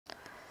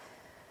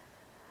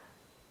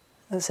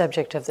The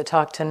subject of the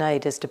talk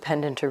tonight is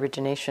dependent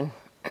origination.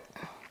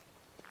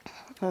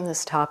 And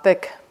this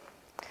topic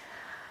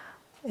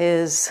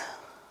is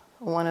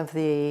one of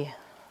the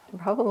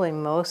probably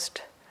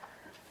most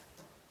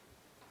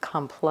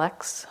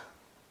complex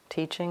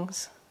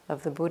teachings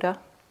of the Buddha.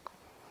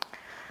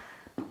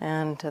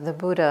 And the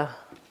Buddha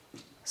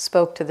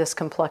spoke to this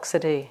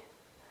complexity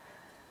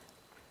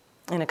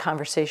in a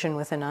conversation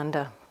with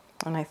Ananda.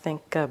 And I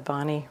think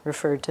Bonnie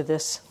referred to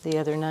this the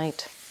other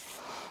night.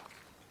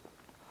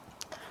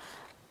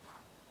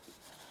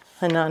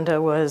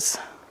 Ananda was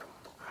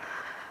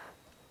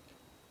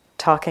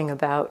talking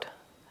about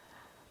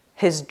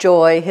his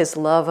joy, his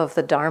love of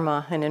the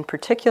Dharma, and in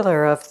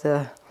particular of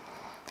the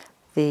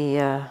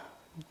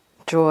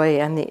joy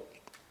and the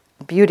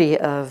beauty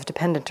of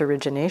dependent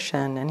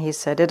origination. And he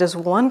said, "It is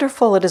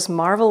wonderful, it is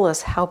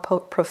marvelous how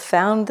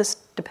profound this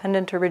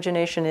dependent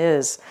origination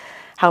is,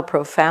 how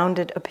profound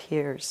it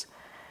appears.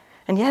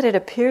 And yet it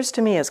appears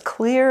to me as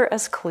clear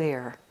as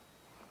clear."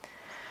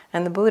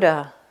 And the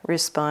Buddha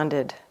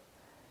responded,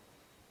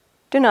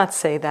 "Do not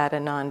say that,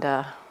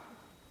 Ananda.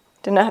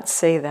 Do not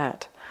say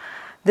that.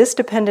 This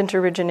dependent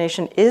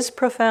origination is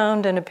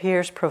profound and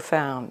appears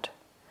profound.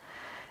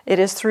 It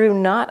is through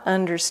not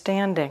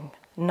understanding,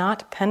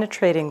 not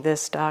penetrating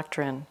this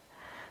doctrine,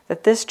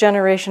 that this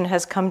generation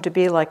has come to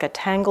be like a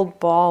tangled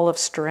ball of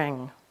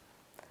string,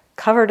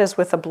 covered as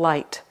with a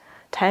blight,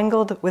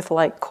 tangled with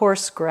like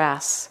coarse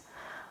grass,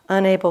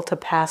 unable to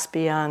pass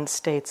beyond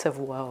states of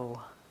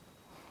woe."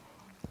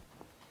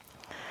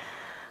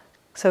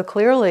 So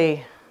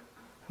clearly,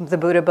 the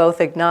Buddha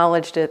both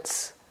acknowledged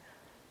its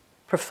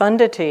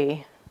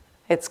profundity,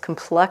 its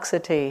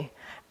complexity,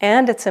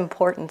 and its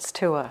importance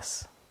to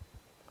us.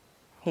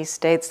 He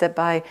states that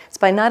it's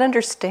by not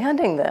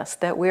understanding this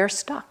that we're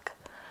stuck.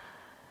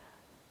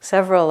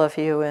 Several of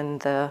you in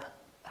the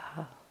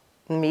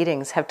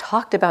meetings have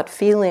talked about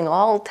feeling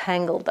all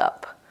tangled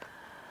up,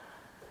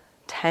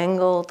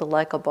 tangled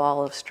like a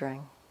ball of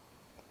string.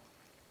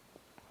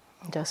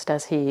 Just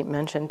as he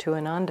mentioned to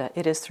Ananda,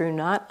 it is through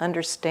not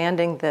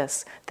understanding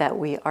this that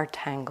we are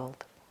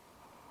tangled.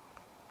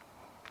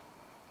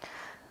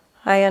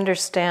 I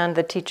understand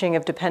the teaching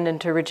of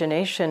dependent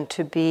origination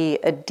to be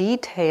a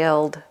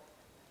detailed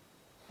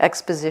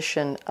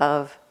exposition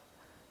of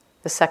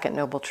the second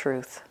noble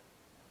truth,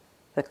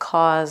 the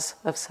cause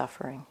of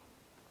suffering.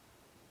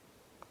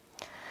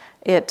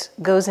 It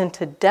goes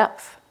into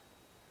depth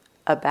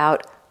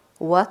about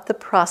what the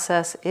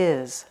process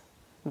is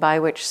by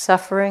which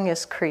suffering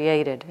is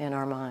created in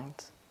our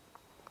minds.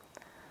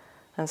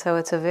 And so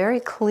it's a very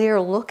clear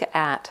look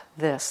at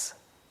this.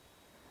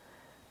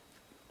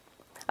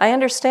 I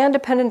understand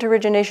dependent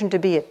origination to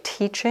be a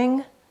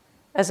teaching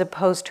as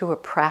opposed to a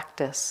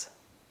practice.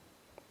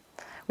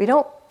 We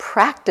don't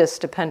practice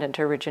dependent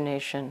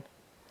origination,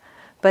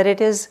 but it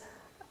is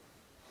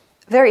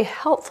very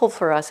helpful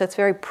for us. It's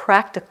very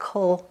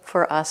practical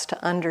for us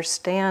to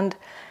understand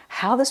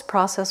how this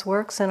process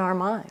works in our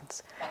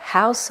minds,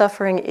 how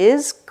suffering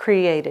is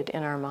created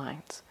in our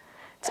minds.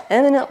 It's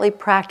eminently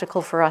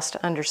practical for us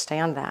to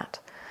understand that,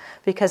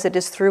 because it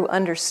is through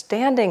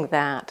understanding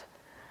that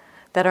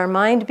our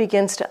mind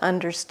begins to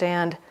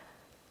understand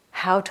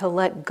how to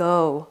let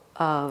go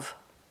of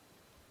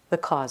the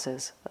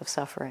causes of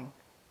suffering.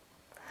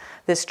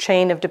 This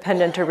chain of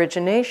dependent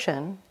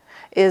origination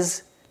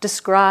is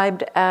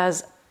described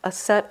as a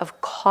set of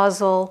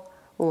causal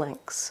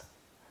links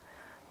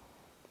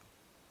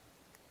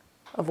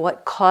of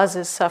what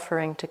causes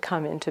suffering to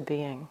come into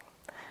being.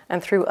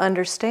 And through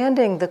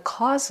understanding the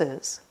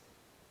causes,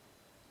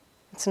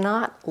 it's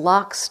not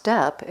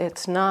lockstep,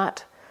 it's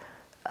not,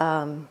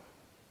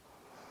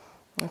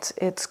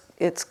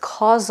 it's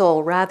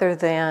causal rather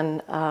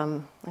than,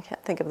 I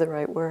can't think of the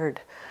right word,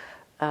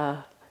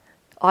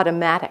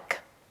 automatic.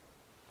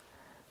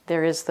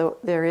 There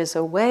is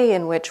a way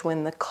in which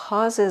when the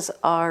causes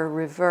are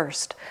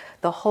reversed,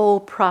 the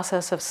whole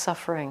process of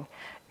suffering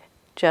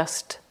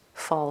just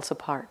falls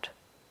apart.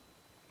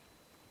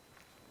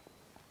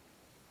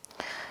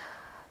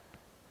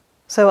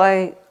 So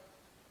I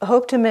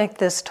hope to make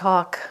this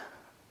talk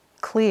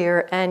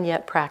clear and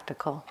yet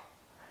practical.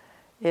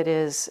 It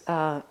is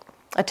a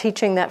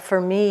teaching that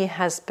for me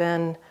has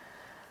been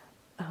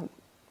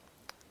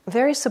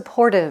very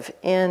supportive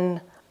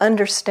in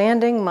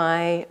understanding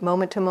my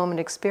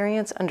moment-to-moment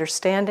experience,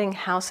 understanding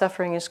how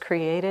suffering is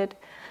created.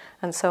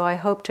 And so I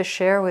hope to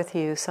share with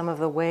you some of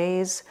the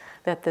ways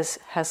that this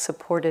has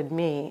supported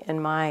me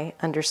in my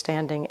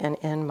understanding and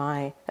in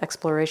my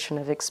exploration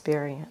of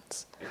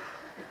experience.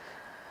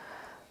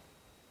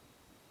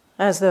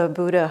 As the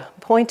Buddha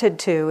pointed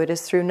to, it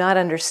is through not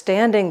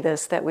understanding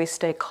this that we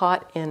stay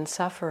caught in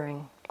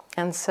suffering.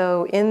 And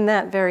so in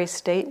that very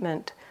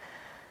statement,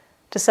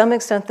 to some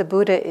extent the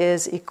Buddha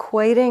is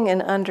equating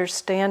an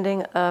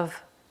understanding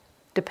of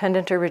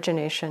dependent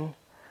origination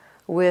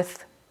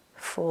with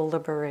full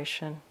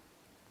liberation.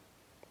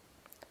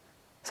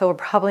 So we're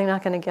probably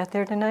not going to get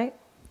there tonight,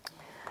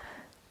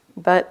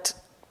 but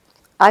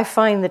I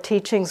find the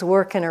teachings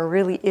work in a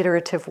really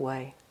iterative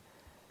way.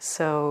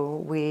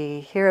 So we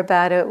hear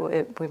about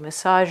it, we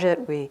massage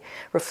it, we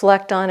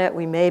reflect on it,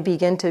 we may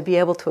begin to be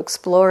able to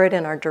explore it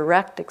in our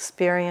direct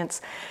experience,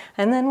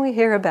 and then we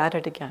hear about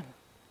it again,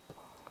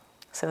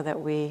 so that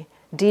we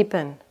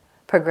deepen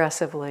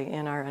progressively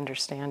in our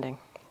understanding.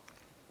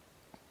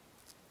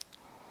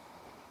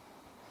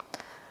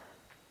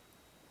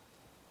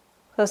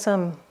 So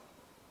some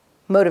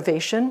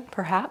motivation,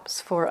 perhaps,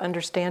 for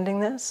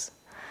understanding this.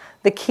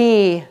 The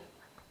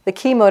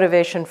key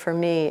motivation for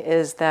me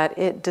is that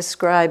it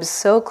describes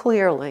so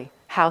clearly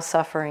how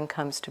suffering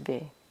comes to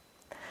be,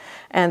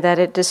 and that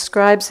it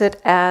describes it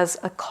as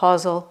a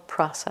causal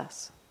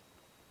process.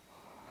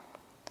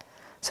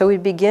 So we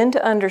begin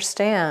to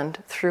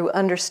understand, through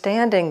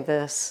understanding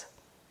this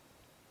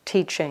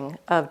teaching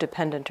of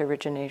dependent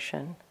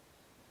origination.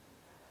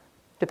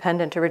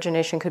 Dependent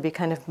origination could be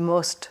kind of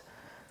most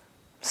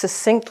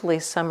succinctly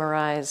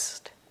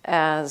summarized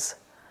as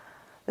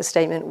the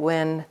statement,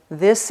 when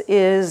this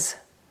is,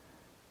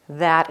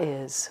 that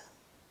is.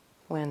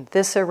 When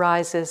this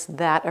arises,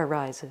 that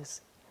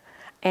arises.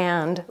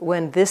 And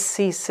when this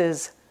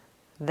ceases,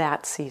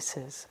 that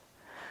ceases.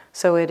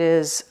 So it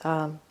is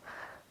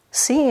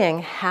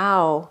seeing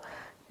how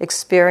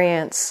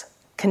experience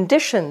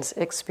conditions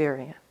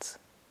experience.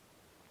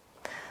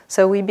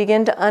 So we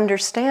begin to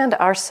understand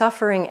our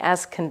suffering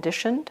as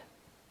conditioned,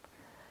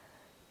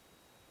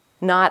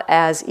 not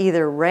as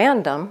either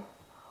random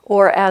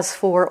or as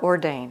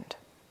foreordained,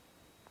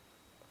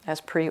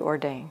 as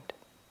preordained.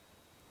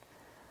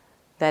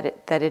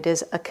 That it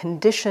is a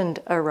conditioned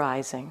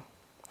arising.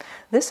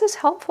 This is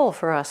helpful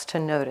for us to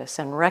notice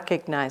and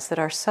recognize that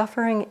our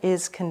suffering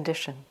is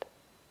conditioned.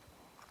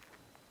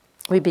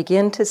 We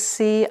begin to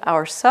see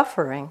our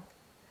suffering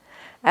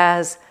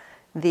as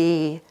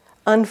the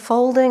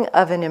unfolding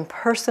of an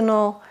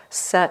impersonal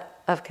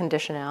set of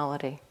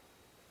conditionality,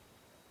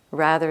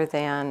 rather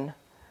than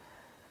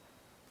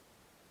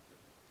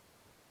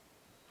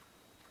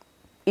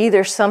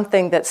either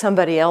something that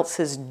somebody else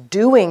is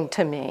doing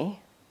to me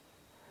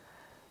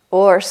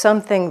or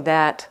something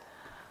that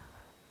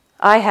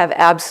I have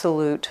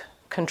absolute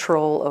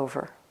control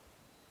over.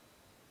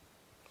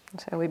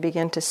 So we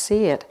begin to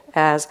see it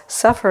as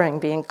suffering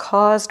being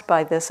caused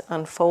by this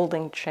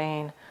unfolding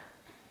chain.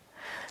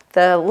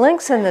 The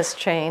links in this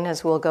chain,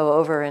 as we'll go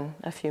over in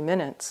a few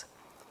minutes,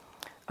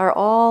 are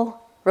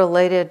all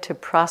related to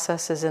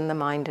processes in the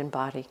mind and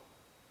body.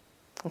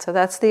 And so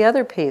that's the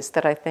other piece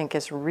that I think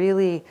is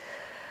really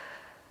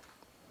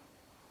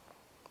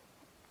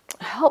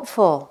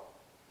helpful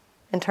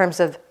in terms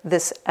of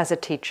this as a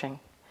teaching.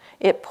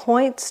 It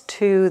points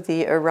to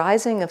the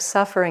arising of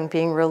suffering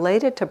being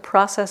related to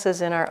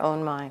processes in our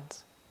own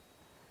minds.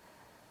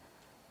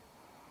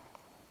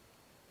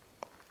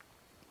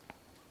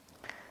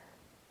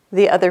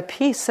 The other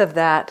piece of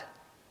that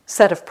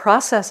set of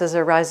processes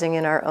arising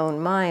in our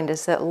own mind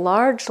is that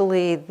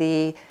largely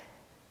the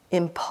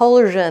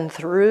impulsion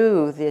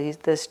through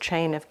this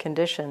chain of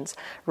conditions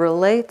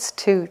relates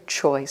to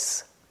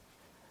choice,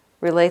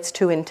 relates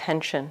to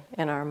intention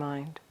in our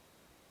mind.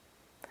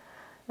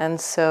 And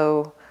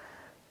so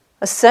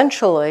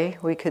essentially,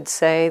 we could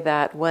say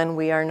that when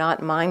we are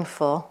not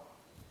mindful,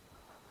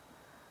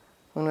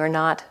 when we're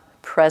not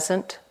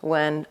present,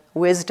 when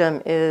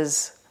wisdom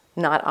is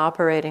not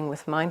operating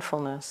with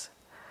mindfulness,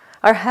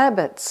 our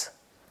habits,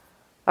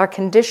 our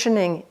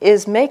conditioning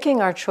is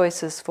making our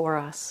choices for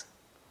us.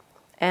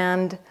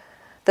 And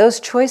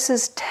those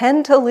choices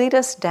tend to lead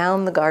us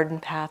down the garden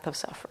path of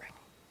suffering.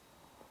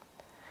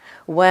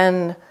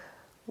 When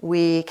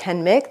we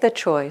can make the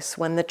choice,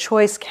 when the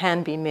choice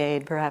can be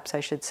made, perhaps I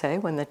should say,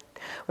 when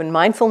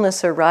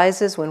mindfulness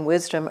arises, when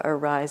wisdom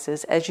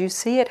arises, as you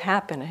see it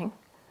happening,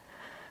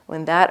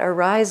 when that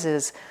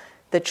arises,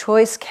 the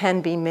choice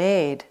can be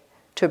made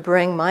to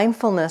bring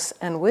mindfulness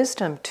and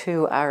wisdom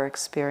to our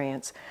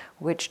experience,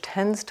 which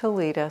tends to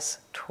lead us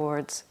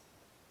towards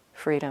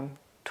freedom,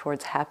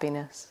 towards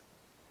happiness,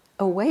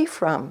 away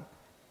from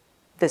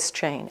this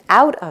chain,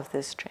 out of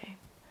this chain.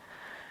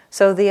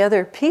 So the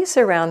other piece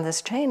around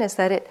this chain is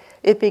that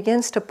it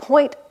begins to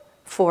point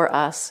for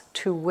us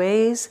to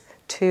ways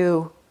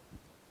to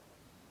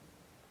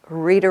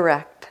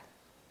redirect,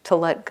 to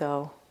let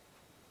go.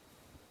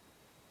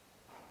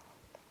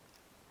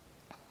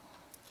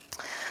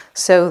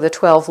 So the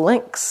 12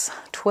 links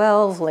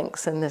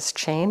in this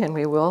chain, and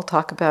we will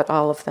talk about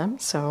all of them.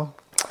 So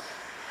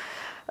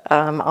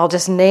I'll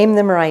just name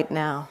them right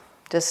now.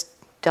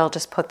 I'll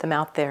just put them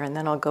out there, and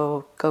then I'll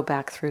go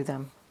back through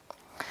them.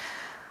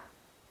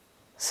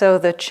 So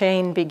the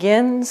chain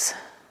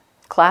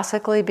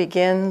classically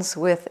begins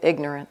with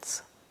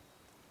ignorance.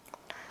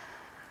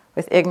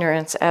 With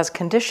ignorance as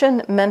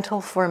condition,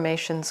 mental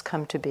formations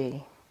come to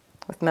be.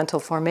 With mental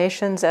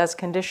formations as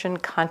condition,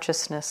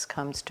 consciousness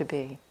comes to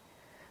be.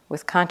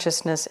 With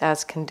consciousness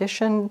as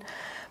condition,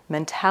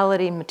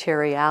 mentality,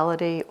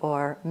 materiality,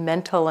 or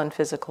mental and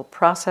physical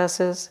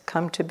processes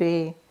come to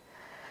be.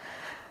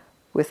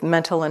 With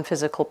mental and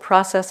physical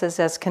processes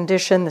as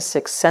condition, the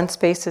 6 sense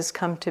bases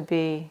come to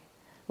be.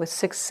 With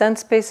 6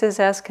 sense bases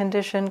as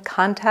condition,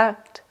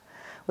 contact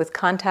with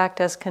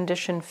contact as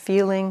condition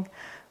feeling,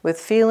 with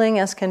feeling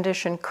as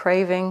condition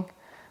craving,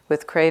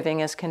 with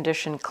craving as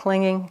condition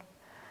clinging,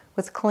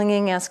 with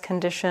clinging as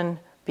condition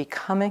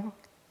becoming,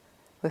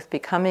 with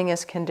becoming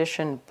as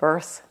condition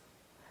birth,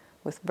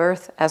 with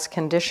birth as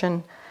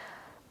condition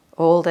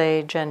old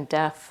age and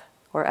death,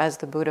 or as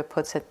the Buddha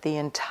puts it, the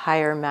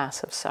entire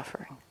mass of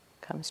suffering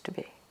comes to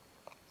be.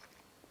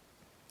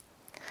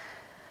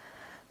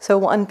 So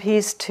one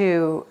piece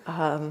to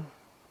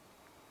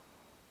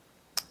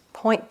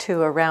point to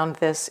around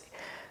this,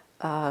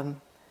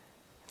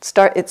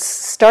 it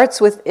starts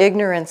with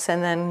ignorance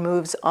and then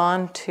moves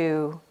on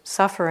to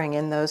suffering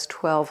in those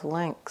 12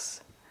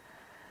 links.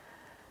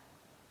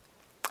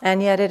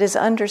 And yet it is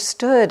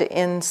understood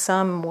in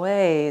some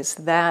ways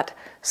that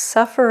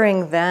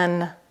suffering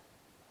then,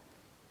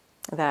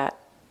 that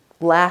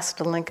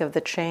last link of the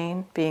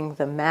chain being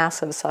the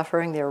mass of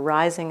suffering, the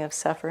arising of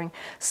suffering,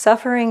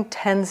 suffering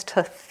tends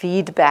to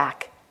feed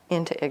back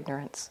into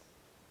ignorance.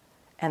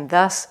 And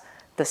thus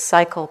the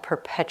cycle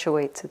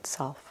perpetuates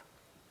itself.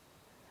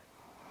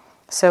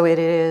 So it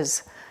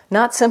is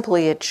not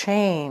simply a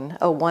chain,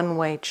 a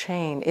one-way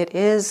chain. It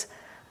is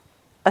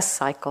a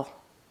cycle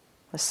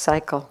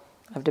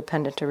of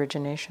dependent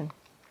origination.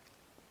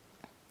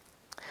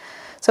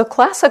 So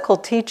classical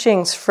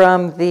teachings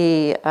from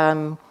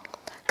the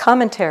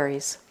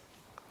commentaries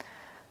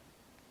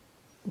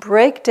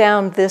break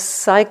down this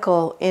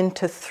cycle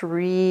into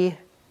 3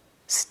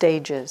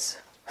 stages,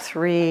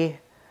 3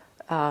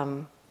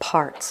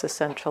 parts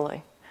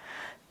essentially,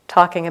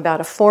 talking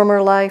about a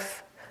former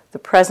life, the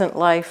present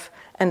life,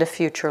 and a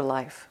future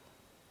life.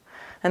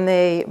 And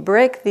they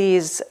break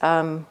these,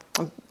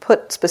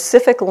 put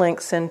specific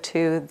links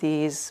into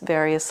these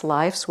various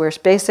lives. We're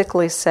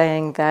basically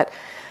saying that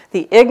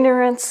the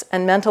ignorance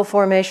and mental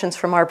formations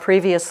from our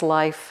previous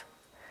life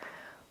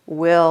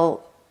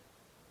will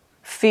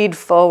feed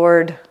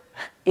forward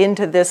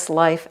into this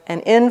life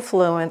and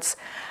influence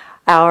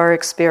our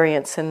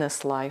experience in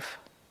this life.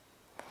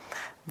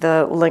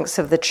 The links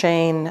of the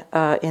chain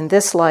in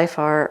this life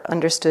are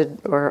understood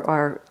or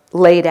are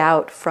laid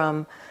out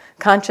from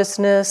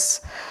consciousness,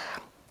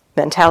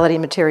 mentality,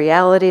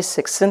 materiality,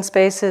 6 sense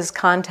bases,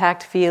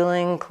 contact,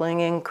 feeling,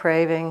 clinging,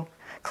 craving,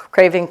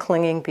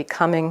 clinging,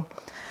 becoming.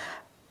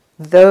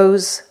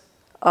 Those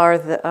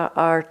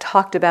are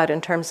talked about in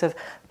terms of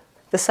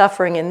the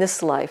suffering in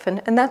this life.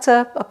 And that's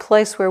a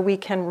place where we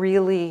can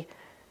really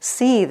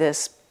see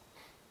this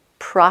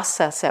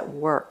process at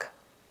work.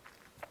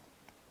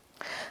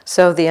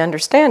 So the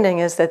understanding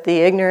is that the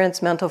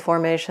ignorance, mental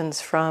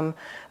formations from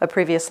a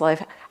previous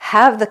life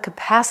have the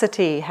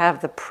capacity,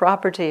 have the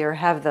property, or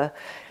have the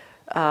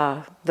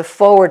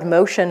forward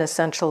motion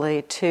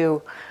essentially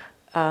to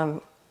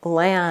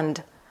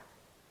land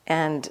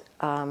and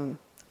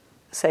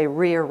say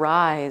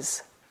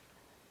re-arise.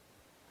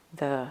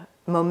 The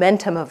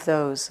momentum of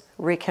those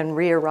can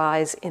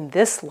re-arise in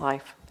this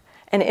life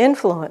and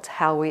influence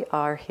how we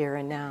are here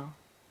and now.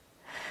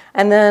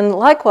 And then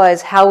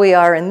likewise, how we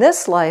are in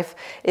this life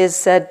is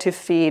said to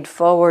feed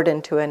forward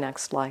into a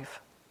next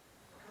life.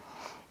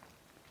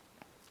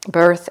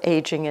 Birth,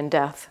 aging, and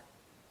death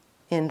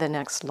in the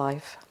next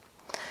life.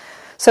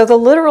 So the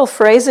literal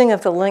phrasing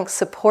of the link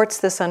supports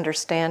this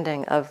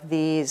understanding of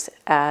these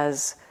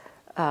as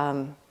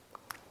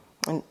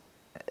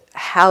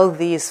how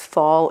these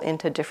fall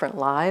into different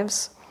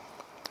lives.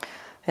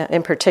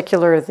 In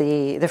particular,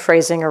 the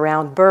phrasing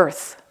around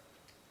birth.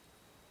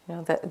 You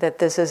know, that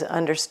this is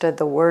understood,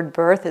 the word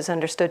birth is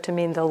understood to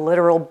mean the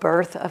literal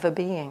birth of a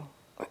being.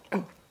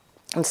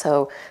 And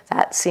so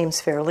that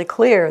seems fairly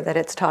clear that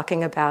it's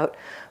talking about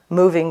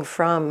moving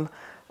from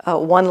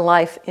one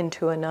life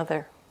into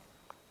another.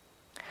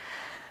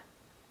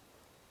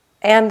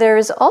 And there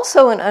is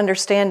also an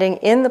understanding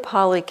in the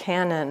Pali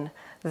Canon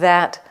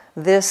that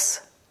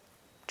this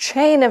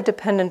chain of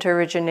dependent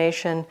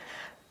origination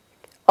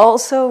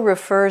also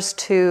refers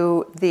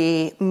to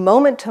the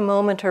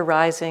moment-to-moment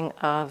arising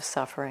of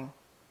suffering.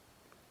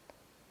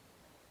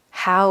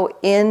 How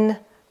in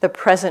the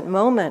present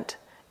moment,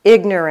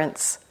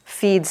 ignorance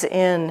feeds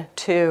in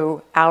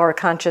to our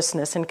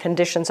consciousness and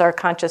conditions our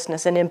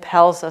consciousness and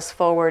impels us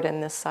forward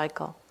in this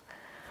cycle.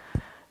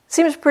 It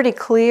seems pretty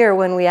clear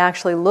when we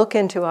actually look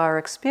into our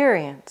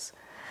experience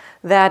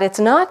that it's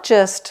not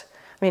just,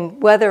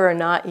 whether or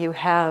not you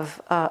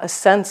have a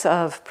sense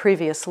of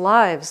previous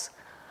lives,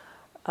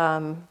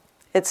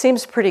 it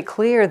seems pretty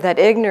clear that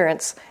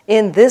ignorance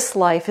in this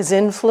life is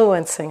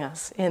influencing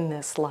us in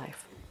this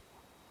life.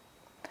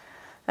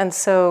 And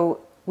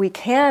so we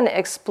can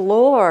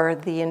explore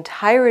the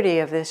entirety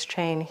of this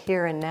chain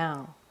here and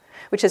now,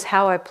 which is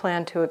how I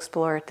plan to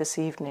explore it this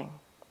evening.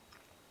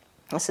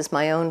 This is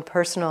my own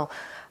personal,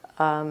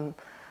 the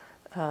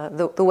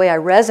way I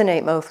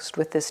resonate most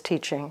with this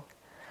teaching.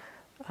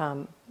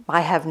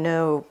 I have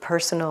no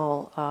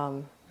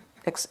personal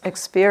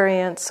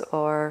experience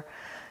or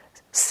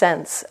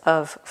sense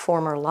of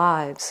former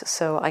lives,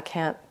 so I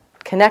can't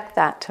connect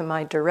that to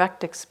my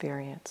direct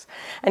experience.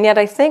 And yet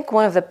I think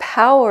one of the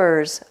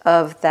powers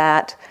of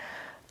that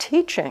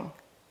teaching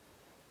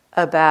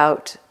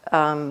about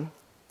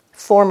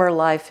former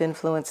life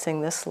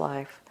influencing this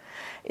life,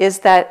 is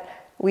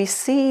that we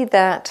see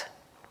that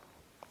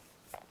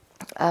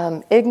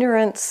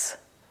ignorance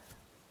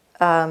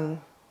can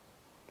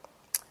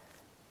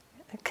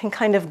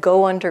kind of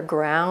go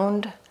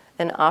underground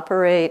and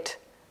operate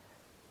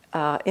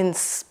in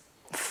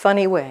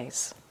funny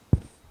ways.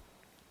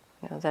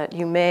 That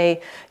you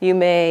may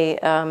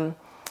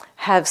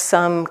have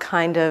some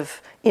kind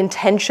of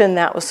intention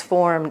that was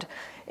formed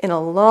in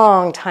a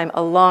long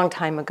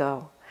time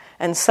ago,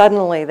 and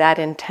suddenly that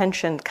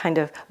intention kind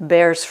of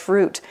bears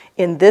fruit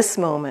in this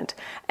moment.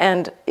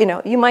 And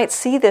you might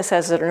see this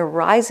as an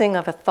arising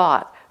of a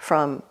thought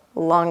from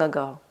long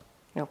ago.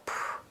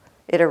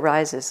 It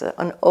arises.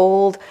 An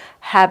old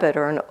habit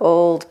or an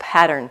old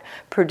pattern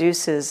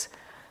produces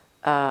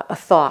a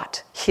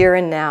thought here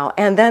and now,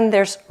 and then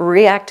there's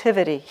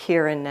reactivity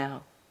here and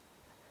now.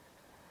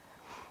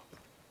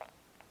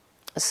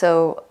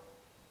 So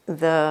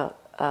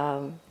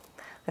I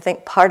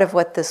think part of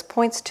what this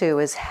points to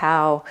is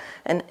how,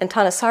 and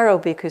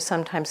Thanissaro Bhikkhu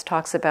sometimes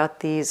talks about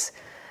the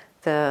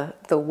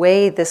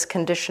way this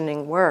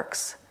conditioning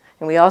works.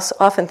 And we also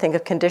often think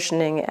of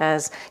conditioning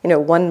as,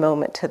 one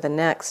moment to the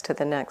next, to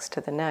the next, to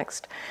the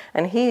next.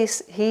 And he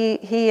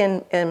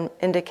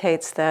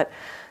indicates that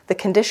the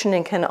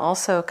conditioning can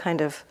also kind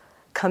of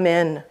come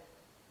in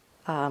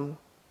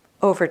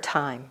over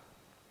time.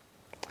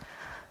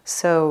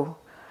 So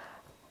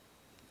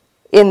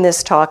in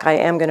this talk, I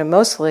am going to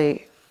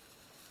mostly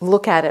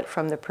look at it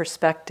from the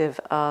perspective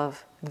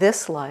of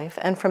this life.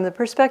 And from the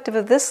perspective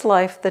of this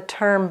life, the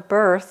term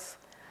birth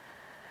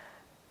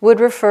would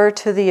refer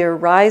to the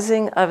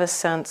arising of a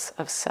sense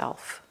of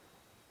self,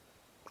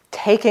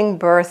 taking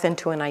birth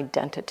into an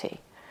identity.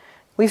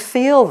 We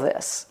feel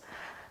this.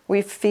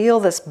 We feel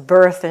this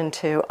birth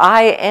into,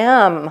 I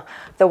am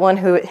the one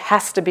who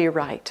has to be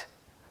right.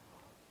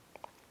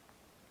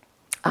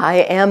 I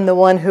am the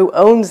one who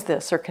owns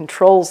this or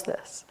controls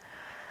this.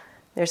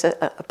 There's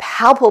a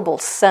palpable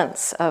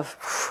sense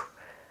of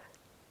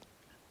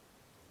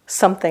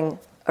something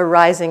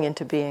arising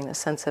into being, a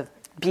sense of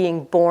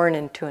being born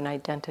into an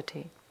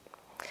identity.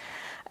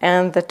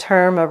 And the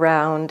term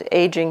around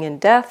aging and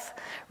death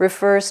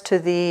refers to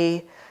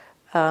the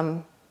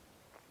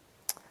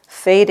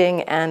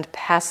fading and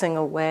passing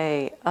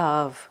away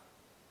of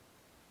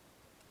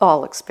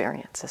all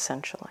experience,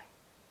 essentially.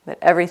 That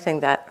everything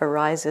that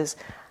arises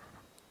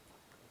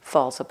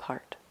falls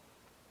apart.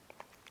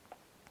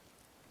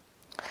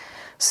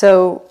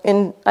 So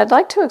I'd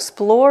like to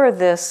explore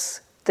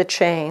the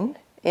chain,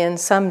 in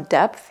some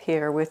depth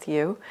here with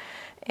you.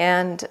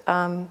 And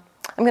I'm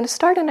going to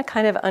start in a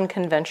kind of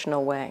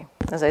unconventional way.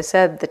 As I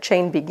said, the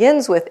chain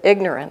begins with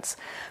ignorance,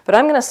 but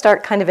I'm going to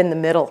start kind of in the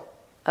middle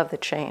of the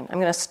chain. I'm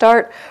going to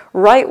start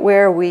right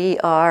where we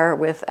are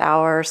with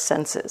our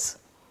senses.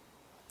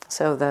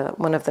 So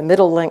one of the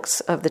middle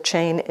links of the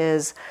chain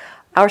is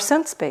our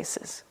sense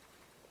bases.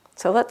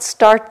 So let's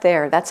start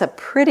there. That's a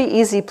pretty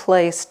easy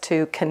place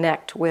to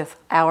connect with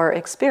our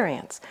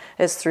experience,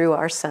 is through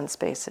our sense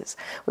bases.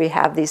 We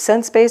have these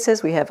sense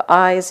bases. We have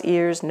eyes,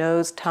 ears,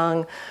 nose,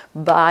 tongue,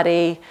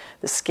 body,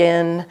 the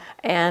skin,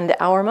 and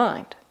our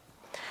mind.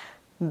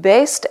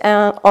 Based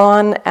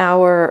on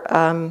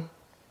our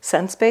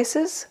sense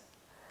bases,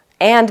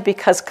 and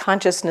because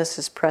consciousness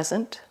is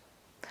present,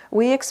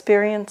 we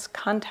experience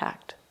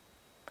contact.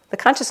 The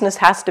consciousness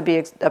has to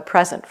be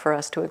present for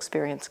us to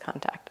experience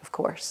contact, of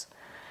course.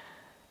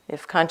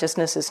 If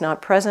consciousness is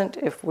not present,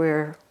 if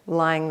we're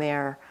lying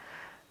there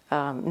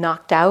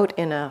knocked out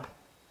in a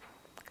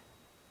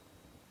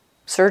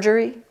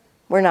surgery,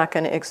 we're not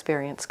going to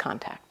experience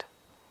contact.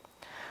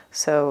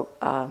 So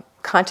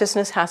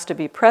consciousness has to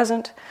be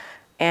present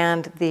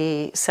and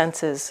the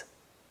senses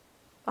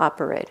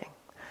operating.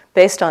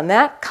 Based on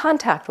that,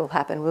 contact will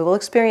happen. We will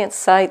experience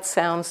sight,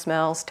 sound,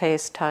 smells,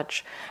 taste,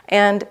 touch,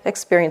 and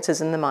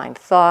experiences in the mind,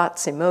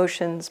 thoughts,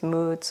 emotions,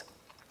 moods.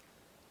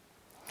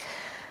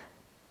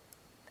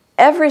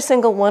 Every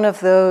single one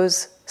of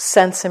those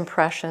sense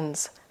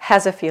impressions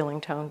has a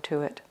feeling tone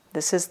to it.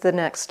 This is the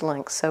next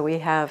link. So we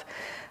have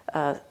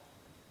the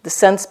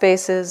sense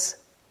bases,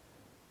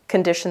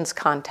 conditions,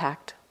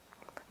 contact.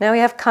 Now we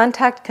have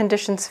contact,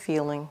 conditions,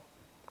 feeling.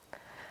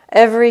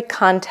 Every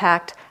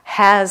contact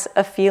has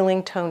a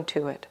feeling tone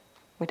to it.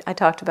 I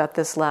talked about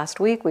this last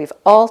week. We've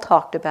all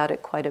talked about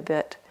it quite a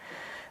bit.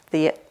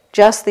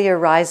 Just the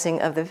arising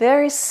of the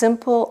very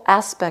simple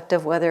aspect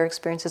of whether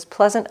experience is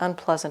pleasant,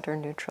 unpleasant, or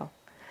neutral.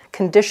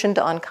 Conditioned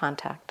on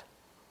contact.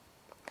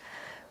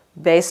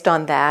 Based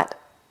on that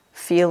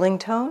feeling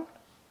tone,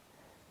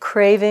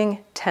 craving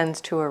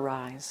tends to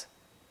arise.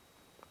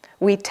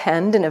 We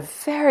tend, in a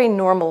very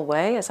normal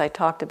way, as I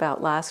talked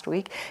about last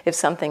week, if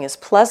something is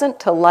pleasant,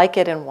 to like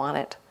it and want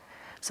it.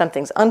 If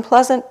something's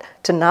unpleasant,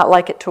 to not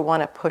like it, to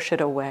want to push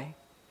it away.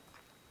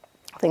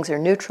 Things are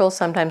neutral,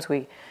 sometimes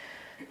we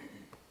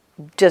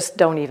just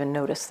don't even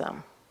notice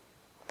them.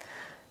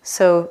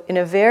 So in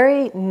a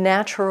very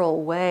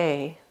natural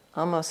way,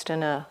 almost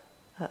in a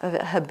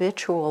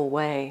habitual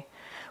way,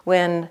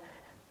 when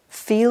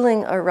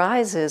feeling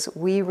arises,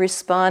 we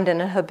respond in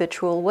a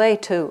habitual way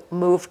to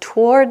move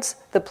towards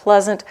the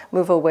pleasant,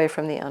 move away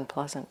from the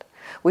unpleasant.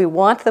 We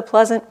want the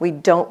pleasant, we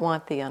don't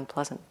want the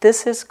unpleasant.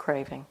 This is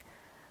craving.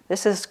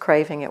 This is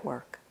craving at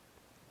work.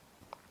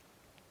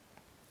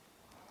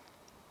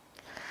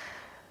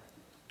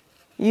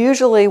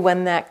 Usually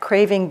when that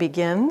craving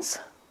begins,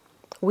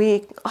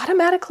 we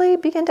automatically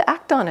begin to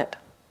act on it.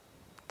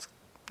 It's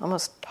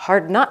almost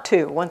hard not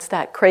to once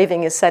that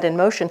craving is set in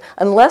motion,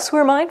 unless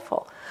we're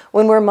mindful.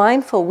 When we're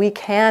mindful, we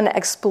can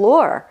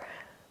explore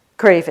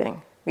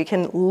craving. We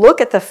can look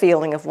at the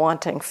feeling of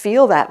wanting,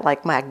 feel that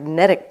like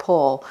magnetic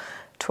pull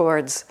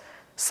towards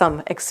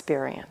some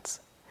experience.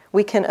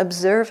 We can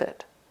observe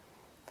it.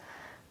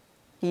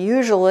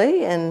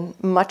 Usually, in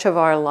much of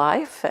our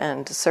life,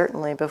 and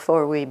certainly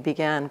before we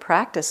began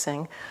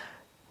practicing,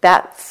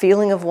 that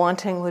feeling of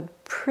wanting would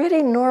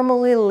pretty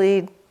normally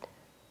lead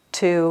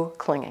to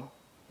clinging,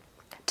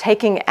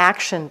 taking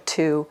action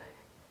to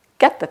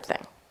get the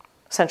thing,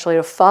 essentially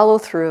to follow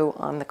through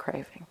on the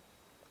craving.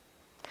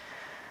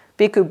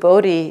 Bhikkhu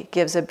Bodhi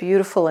gives a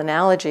beautiful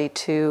analogy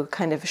to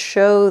kind of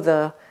show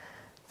the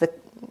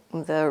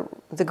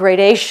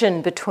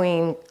gradation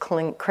between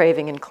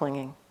craving and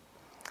clinging.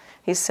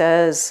 He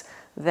says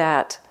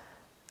that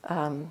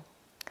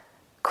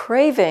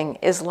craving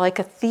is like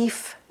a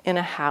thief in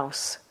a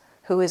house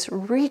who is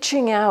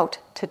reaching out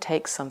to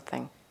take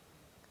something.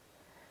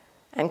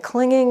 And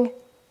clinging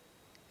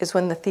is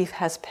when the thief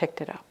has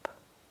picked it up.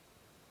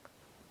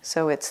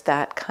 So it's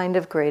that kind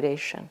of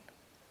gradation.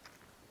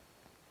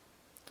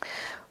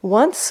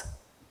 Once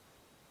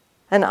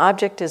an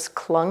object is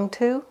clung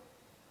to,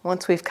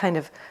 once we've kind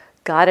of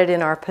got it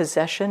in our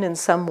possession in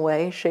some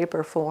way, shape,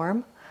 or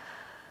form,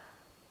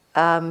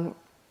 the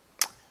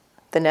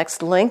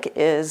next link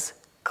is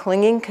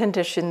clinging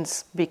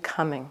conditions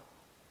becoming.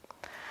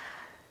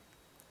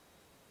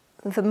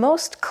 The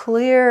most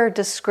clear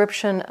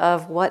description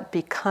of what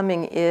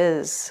becoming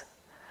is,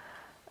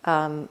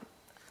 I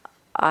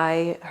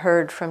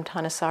heard from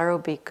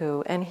Thanissaro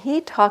Bhikkhu, and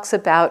he talks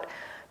about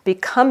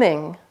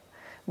becoming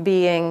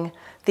being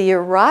the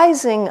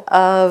arising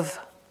of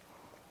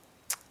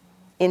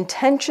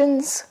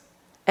intentions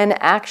and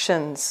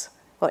actions.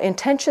 Well,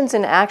 intentions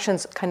and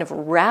actions kind of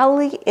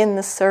rally in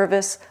the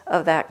service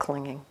of that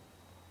clinging.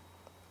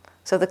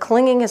 So the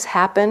clinging has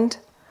happened,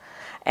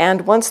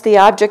 and once the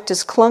object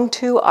is clung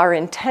to, our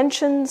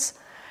intentions,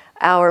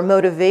 our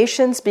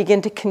motivations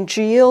begin to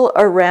congeal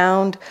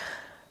around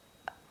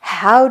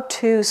how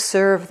to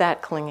serve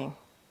that clinging.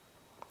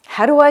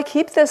 How do I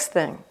keep this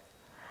thing?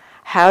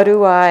 How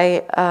do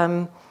I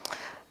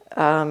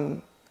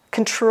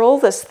control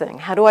this thing?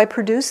 How do I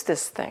produce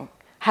this thing?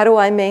 How do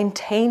I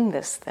maintain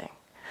this thing?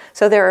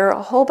 So there are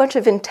a whole bunch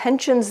of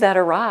intentions that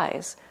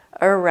arise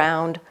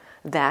around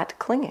that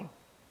clinging.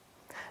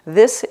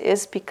 This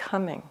is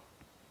becoming.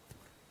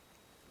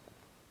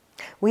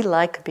 We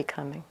like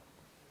becoming.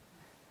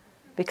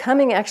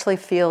 Becoming actually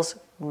feels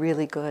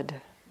really good.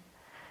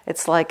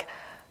 It's like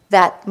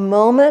that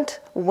moment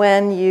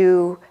when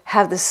you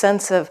have the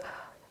sense of,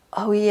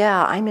 oh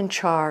yeah, I'm in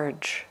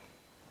charge.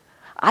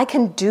 I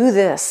can do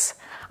this.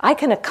 I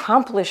can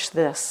accomplish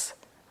this.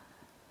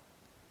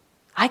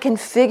 I can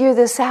figure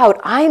this out.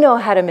 I know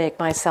how to make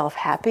myself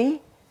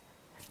happy.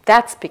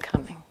 That's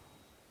becoming.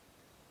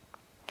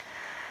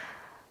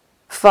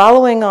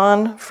 Following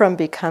on from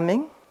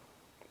becoming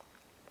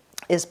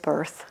is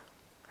birth,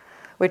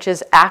 which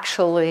is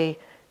actually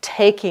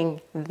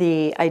taking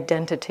the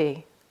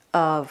identity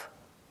of,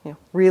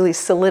 really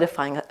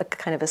solidifying, a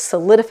kind of a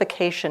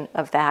solidification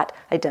of that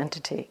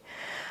identity.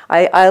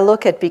 I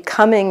look at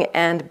becoming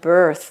and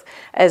birth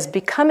as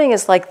becoming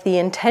is like the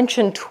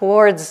intention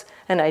towards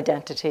an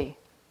identity,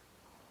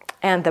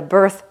 and the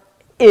birth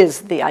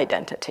is the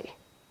identity.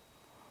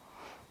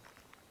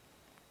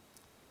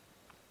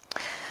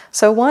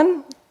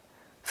 So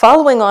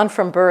following on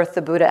from birth,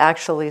 the Buddha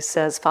actually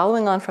says,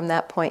 following on from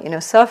that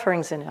point,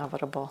 suffering's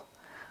inevitable.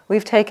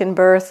 We've taken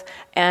birth,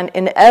 and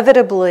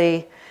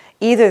inevitably,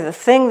 either the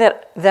thing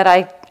that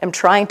I am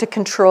trying to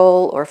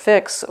control or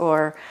fix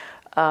or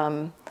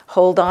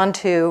hold on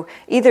to,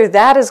 either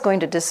that is going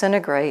to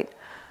disintegrate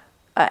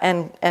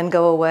and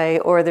go away,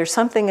 or there's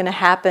something going to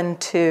happen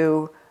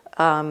to,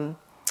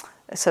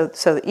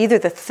 so either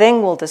the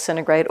thing will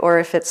disintegrate, or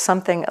if it's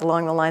something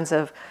along the lines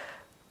of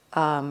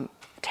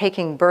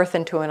taking birth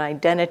into an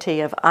identity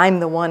of I'm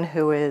the one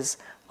who is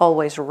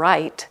always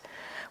right,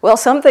 well,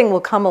 something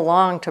will come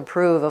along to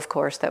prove, of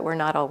course, that we're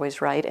not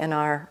always right, and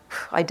our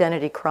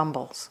identity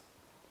crumbles.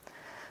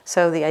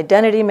 So the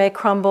identity may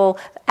crumble,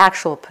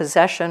 actual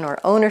possession or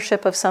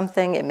ownership of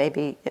something, it may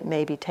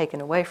be taken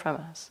away from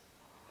us.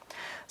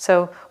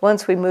 So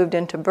once we moved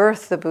into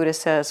birth, the Buddha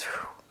says,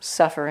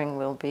 suffering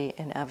will be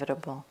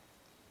inevitable.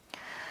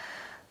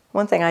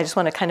 One thing I just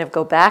want to kind of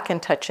go back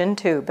and touch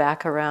into,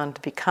 back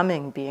around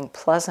becoming, being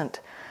pleasant,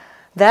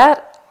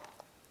 that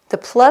the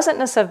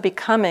pleasantness of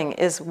becoming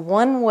is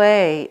one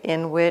way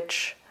in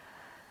which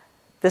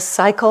the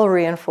cycle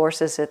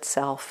reinforces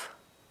itself.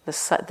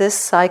 This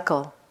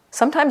cycle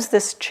Sometimes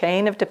this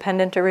chain of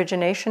dependent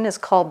origination is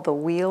called the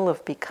wheel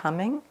of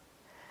becoming.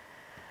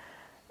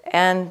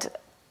 And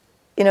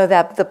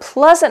that the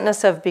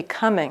pleasantness of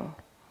becoming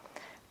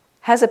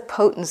has a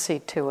potency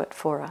to it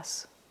for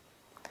us.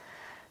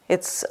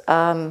 It's,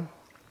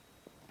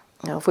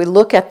 if we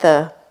look at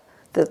the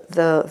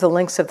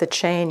links of the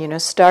chain,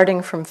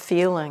 starting from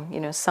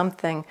feeling,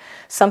 something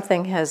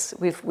has,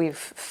 we've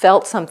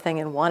felt something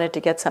and wanted to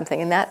get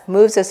something, and that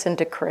moves us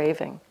into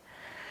craving.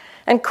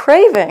 And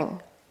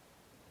craving,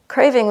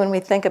 when we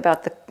think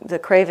about the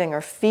craving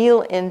or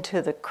feel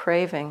into the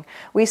craving,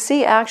 we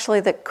see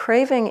actually that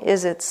craving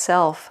is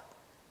itself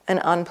an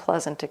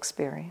unpleasant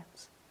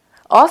experience.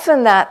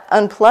 Often that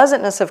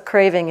unpleasantness of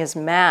craving is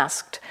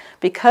masked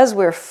because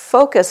we're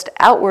focused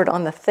outward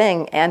on the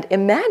thing and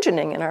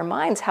imagining in our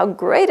minds how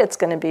great it's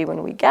going to be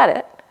when we get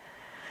it.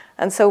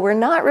 And so we're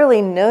not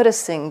really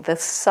noticing the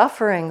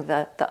suffering,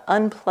 the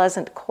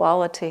unpleasant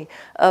quality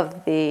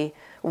of the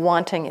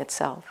wanting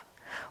itself.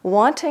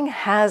 Wanting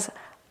has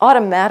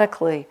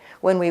automatically,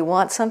 when we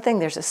want something,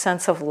 there's a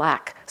sense of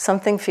lack.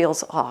 Something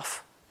feels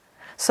off.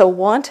 So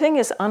wanting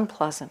is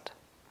unpleasant.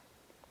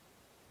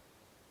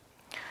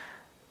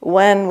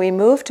 When we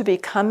move to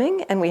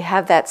becoming and we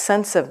have that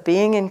sense of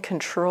being in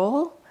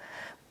control,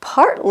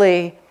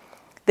 partly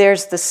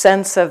there's the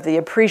sense of the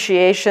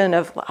appreciation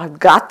of, I've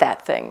got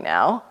that thing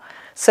now.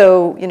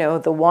 So,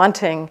 the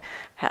wanting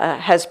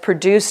has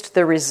produced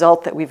the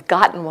result that we've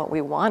gotten what we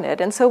wanted.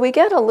 And so we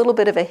get a little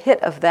bit of a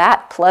hit of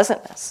that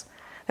pleasantness,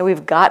 that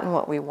we've gotten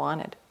what we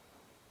wanted.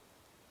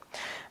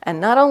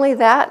 And not only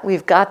that,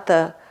 we've got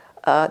the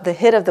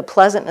hit of the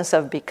pleasantness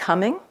of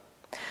becoming,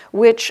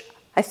 which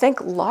I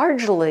think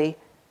largely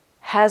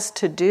has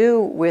to do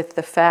with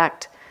the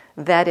fact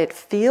that it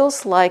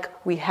feels like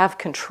we have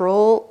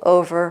control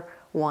over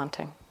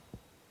wanting.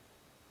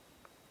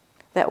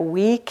 That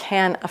we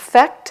can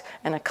affect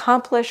and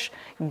accomplish,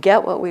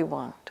 get what we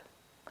want.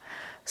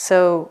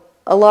 So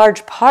a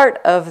large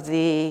part of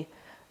the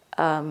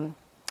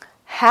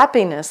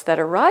happiness that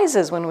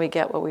arises when we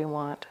get what we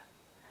want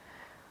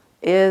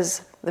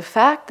is the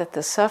fact that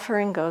the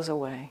suffering goes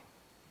away.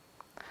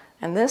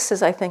 And this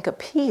is, I think, a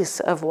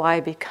piece of why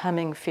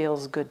becoming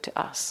feels good to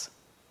us.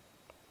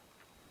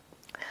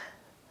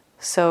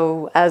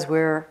 So as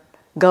we're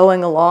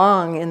going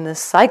along in this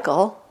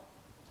cycle,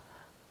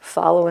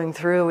 following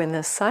through in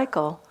this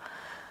cycle,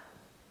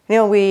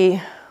 we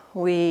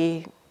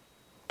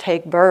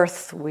take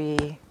birth,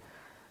 we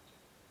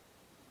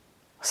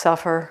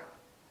suffer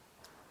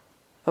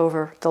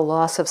over the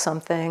loss of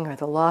something or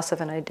the loss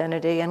of an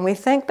identity, and we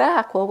think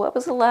back, well, what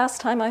was the last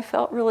time I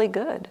felt really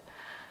good?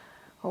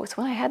 Well, it's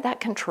when I had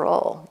that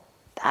control.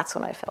 That's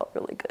when I felt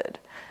really good.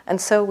 And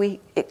so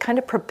it kind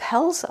of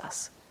propels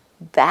us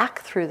back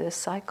through this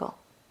cycle.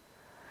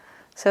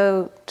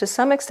 So to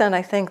some extent,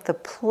 I think the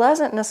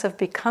pleasantness of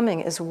becoming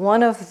is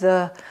one of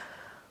the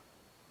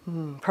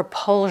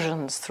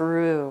propulsions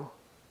through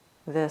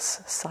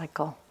this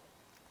cycle.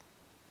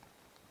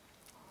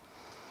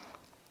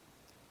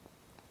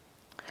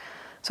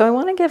 So I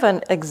want to give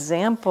an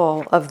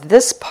example of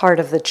this part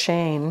of the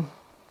chain,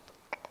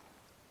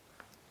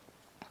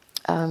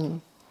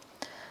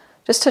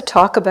 just to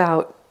talk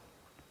about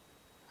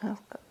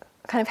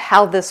kind of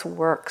how this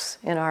works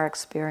in our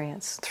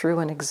experience through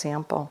an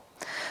example.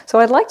 So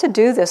I'd like to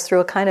do this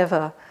through a kind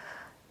of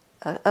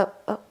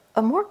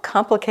a more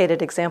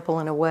complicated example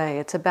in a way.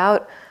 It's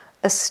about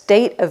a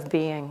state of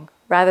being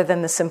rather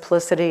than the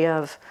simplicity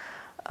of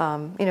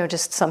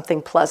just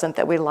something pleasant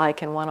that we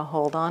like and want to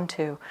hold on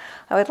to.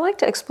 I would like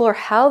to explore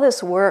how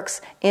this works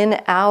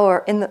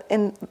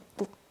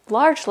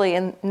largely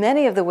in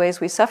many of the ways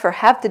we suffer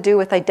have to do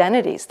with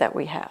identities that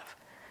we have.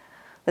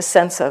 The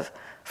sense of,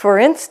 for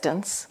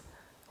instance,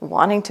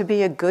 wanting to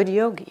be a good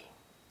yogi.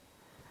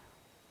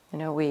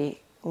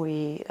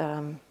 We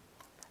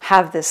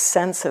have this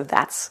sense of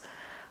that's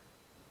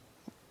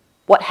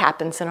what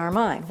happens in our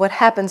mind. What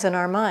happens in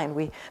our mind?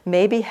 We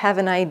maybe have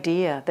an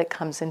idea that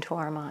comes into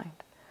our mind.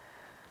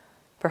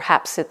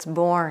 Perhaps it's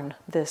born,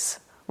 this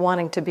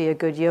wanting to be a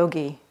good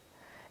yogi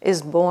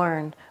is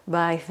born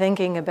by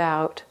thinking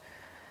about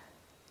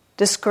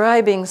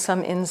describing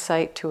some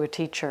insight to a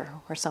teacher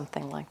or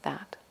something like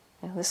that.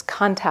 This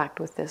contact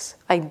with this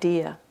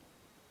idea.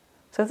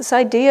 So this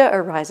idea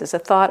arises, a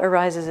thought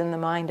arises in the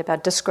mind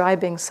about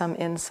describing some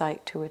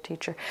insight to a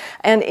teacher.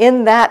 And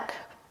in that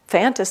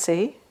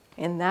fantasy,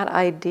 in that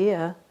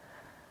idea,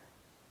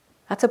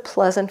 that's a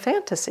pleasant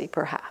fantasy,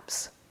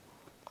 perhaps.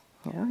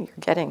 You're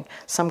getting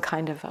some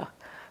kind of a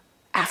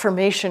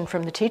affirmation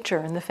from the teacher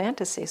in the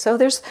fantasy. So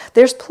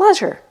there's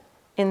pleasure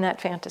in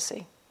that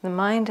fantasy. The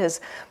mind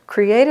has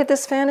created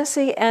this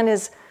fantasy and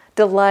is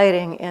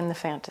delighting in the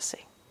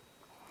fantasy.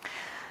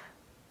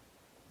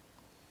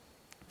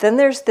 Then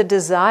there's the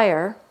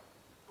desire,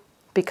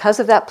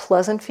 because of that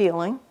pleasant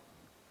feeling,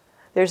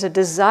 there's a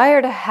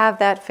desire to have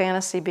that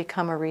fantasy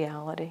become a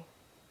reality.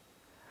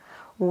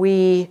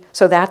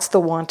 So that's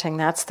the wanting,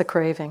 that's the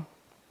craving.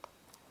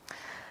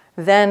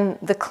 Then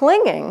the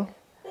clinging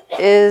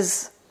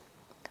is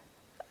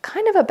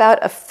kind of about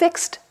a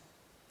fixed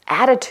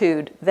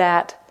attitude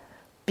that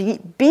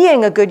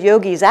being a good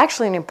yogi is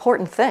actually an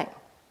important thing.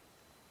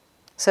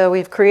 So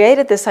we've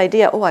created this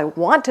idea, I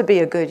want to be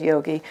a good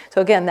yogi. So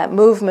again, that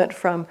movement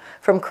from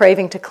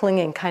craving to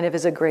clinging kind of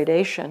is a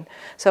gradation.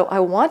 So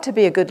I want to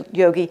be a good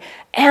yogi,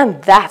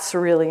 and that's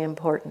really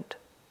important.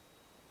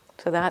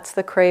 So that's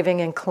the craving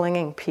and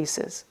clinging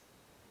pieces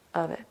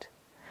of it.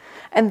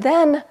 And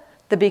then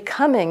the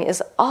becoming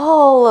is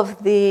all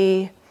of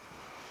the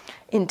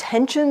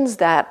intentions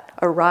that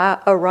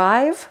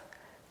arrive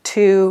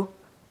to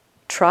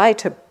try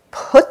to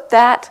put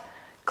that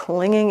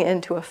clinging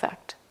into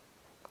effect.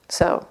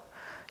 So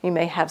you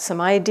may have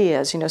some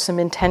ideas, some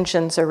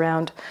intentions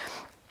around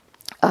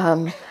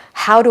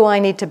how do I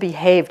need to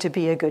behave to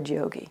be a good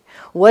yogi?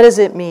 What does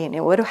it mean?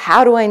 And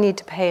how do I need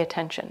to pay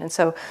attention? And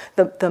so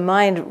the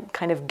mind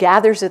kind of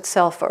gathers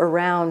itself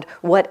around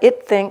what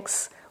it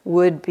thinks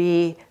would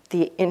be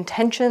the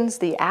intentions,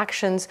 the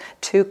actions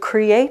to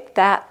create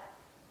that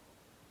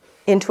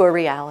into a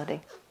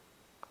reality.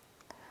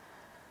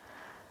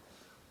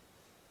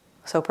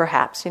 So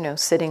perhaps,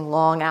 sitting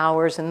long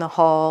hours in the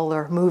hall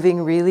or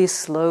moving really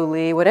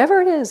slowly,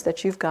 whatever it is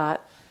that you've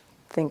got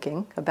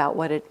thinking about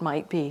what it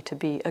might be to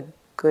be a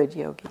good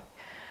yogi.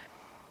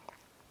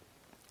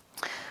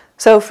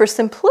 So for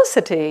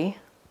simplicity,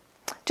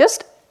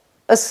 just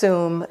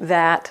assume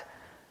that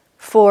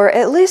for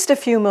at least a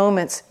few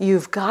moments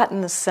you've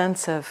gotten the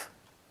sense of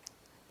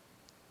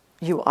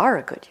you are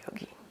a good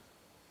yogi.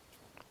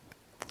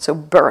 So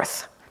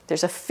birth.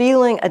 There's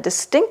a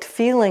distinct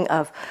feeling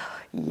of,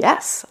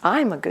 yes,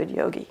 I'm a good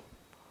yogi.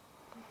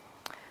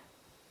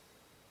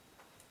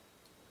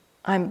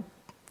 I'm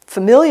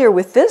familiar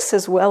with this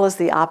as well as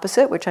the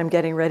opposite, which I'm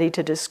getting ready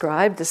to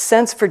describe, the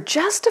sense for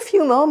just a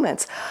few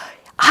moments,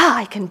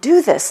 I can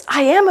do this.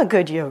 I am a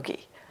good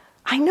yogi.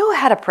 I know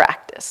how to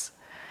practice.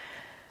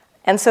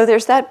 And so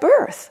there's that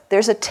birth.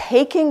 There's a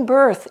taking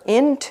birth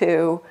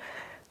into,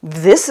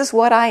 this is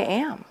what I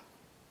am.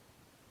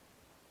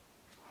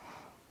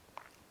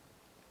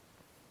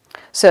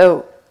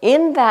 So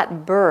in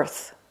that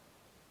birth,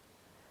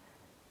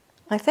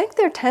 I think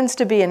there tends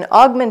to be an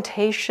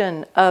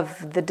augmentation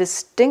of the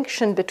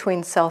distinction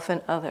between self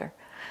and other.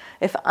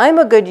 If I'm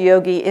a good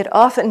yogi, it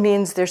often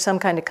means there's some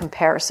kind of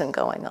comparison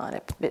going on.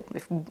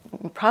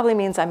 It probably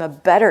means I'm a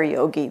better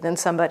yogi than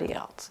somebody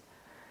else.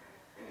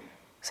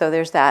 So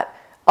there's that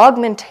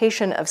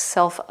augmentation of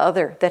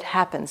self-other that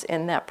happens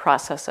in that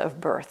process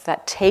of birth,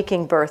 that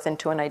taking birth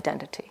into an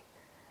identity.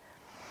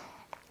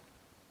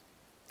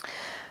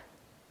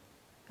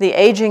 The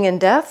aging and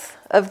death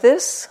of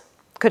this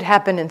could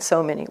happen in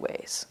so many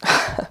ways.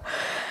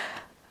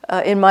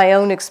 In my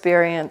own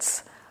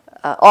experience,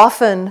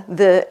 often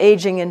the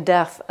aging and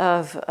death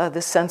of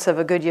the sense of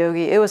a good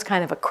yogi, it was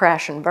kind of a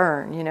crash and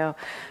burn.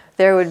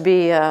 There would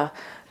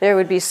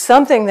be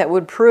something that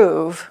would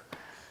prove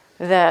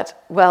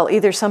that, well,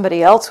 either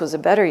somebody else was a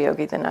better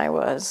yogi than I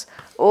was,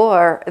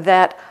 or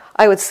that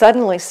I would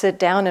suddenly sit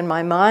down in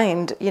my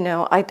mind,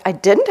 I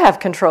didn't have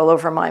control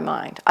over my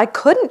mind. I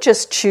couldn't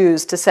just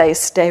choose to say,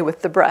 stay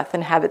with the breath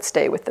and have it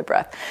stay with the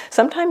breath.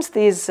 Sometimes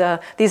these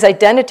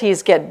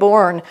identities get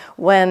born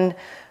when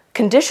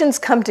conditions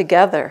come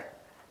together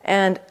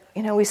and,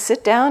 we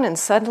sit down and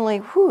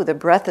suddenly, the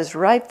breath is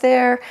right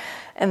there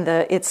and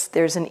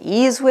there's an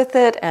ease with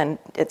it and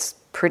it's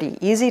pretty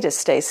easy to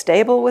stay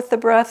stable with the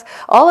breath.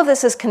 All of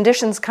this is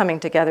conditions coming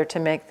together to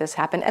make this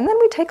happen. And then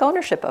we take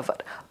ownership of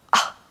it.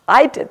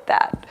 I did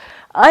that.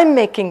 I'm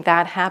making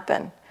that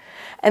happen.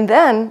 And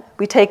then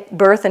we take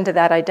birth into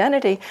that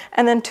identity,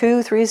 and then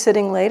 2-3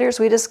 sitting later,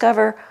 we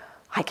discover,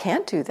 I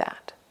can't do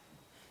that.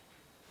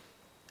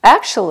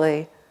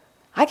 Actually,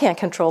 I can't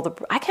control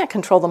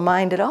the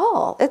mind at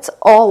all. It's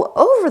all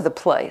over the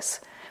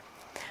place.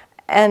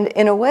 And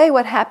in a way,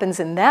 what happens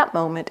in that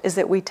moment is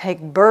that we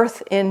take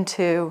birth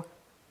into,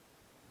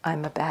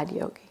 I'm a bad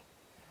yogi.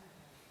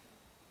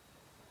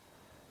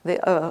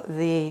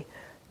 The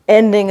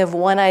ending of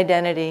one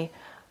identity,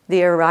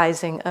 the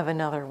arising of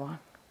another one.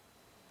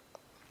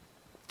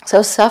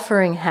 So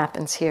suffering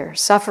happens here.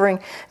 Suffering,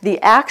 the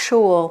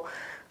actual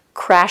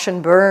crash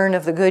and burn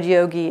of the good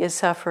yogi is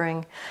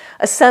suffering.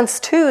 A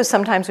sense, too,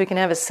 sometimes we can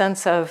have a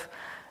sense of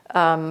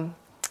a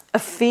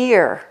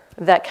fear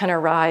that can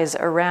arise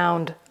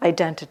around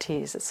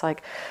identities. It's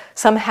like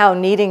somehow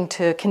needing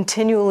to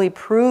continually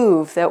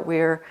prove that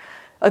we're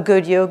a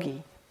good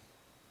yogi.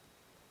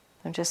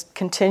 And just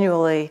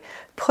continually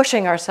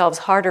pushing ourselves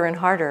harder and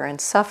harder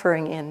and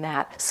suffering in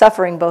that.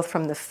 Suffering both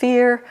from the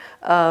fear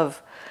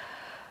of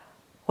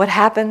what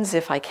happens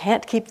if I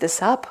can't keep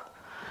this up.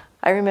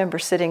 I remember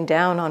sitting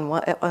down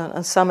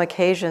on some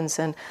occasions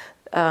and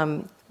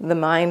the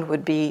mind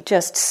would be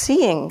just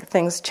seeing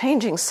things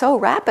changing so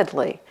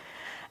rapidly.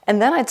 And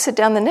then I'd sit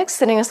down the next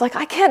sitting and it's like,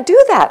 I can't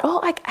do that.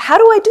 How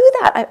do I do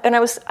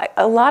that?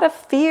 A lot of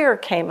fear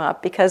came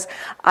up because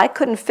I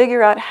couldn't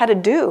figure out how to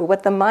do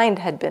what the mind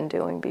had been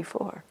doing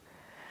before.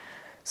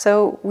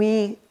 So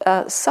we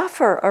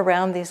suffer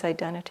around these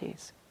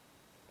identities.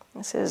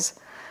 This is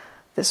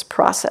this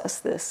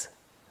process,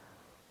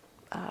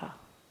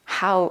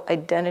 how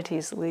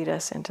identities lead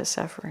us into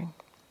suffering.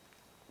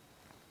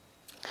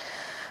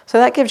 So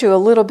that gives you a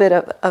little bit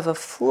of a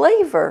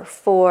flavor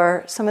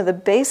for some of the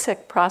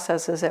basic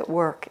processes at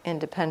work in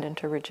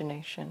dependent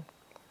origination.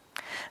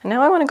 And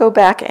now I want to go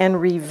back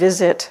and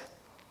revisit,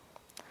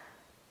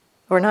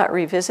 or not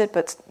revisit,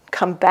 but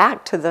come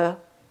back to the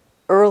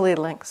early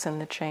links in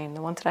the chain,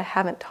 the ones that I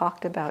haven't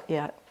talked about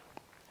yet.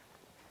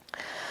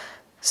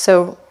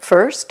 So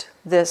first,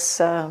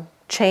 this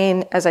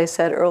chain, as I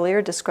said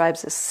earlier,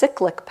 describes a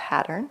cyclic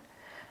pattern.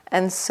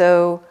 And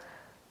so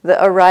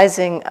the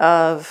arising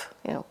of,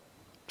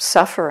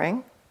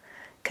 suffering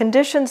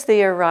conditions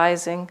the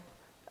arising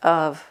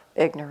of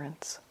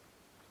ignorance.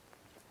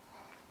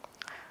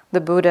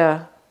 The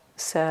Buddha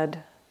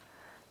said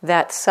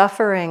that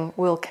suffering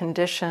will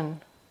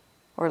condition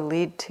or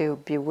lead to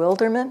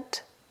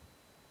bewilderment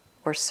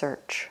or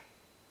search.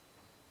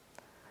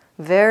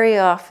 Very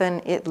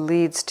often it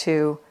leads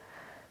to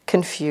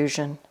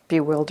confusion,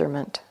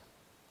 bewilderment.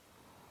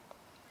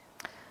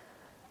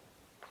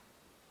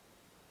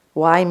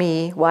 Why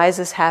me? Why is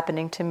this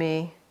happening to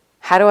me?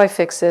 How do I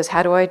fix this?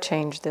 How do I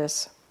change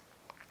this?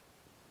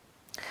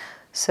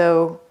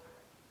 So,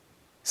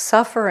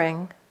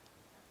 suffering,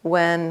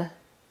 when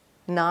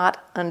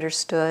not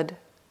understood,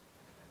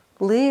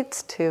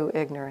 leads to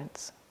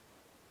ignorance,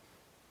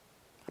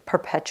 a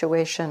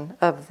perpetuation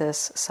of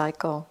this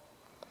cycle.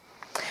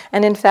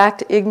 And in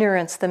fact,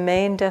 ignorance, the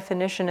main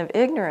definition of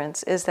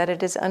ignorance is that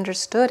it is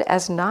understood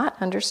as not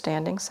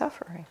understanding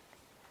suffering.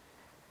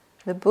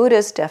 The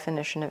Buddha's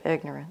definition of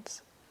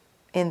ignorance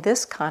in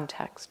this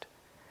context,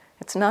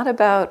 it's not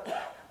about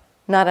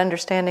not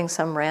understanding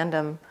some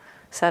random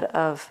set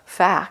of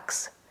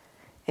facts.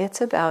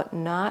 It's about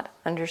not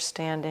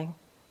understanding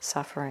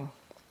suffering.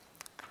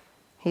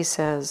 He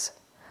says,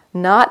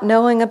 not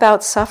knowing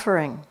about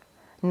suffering,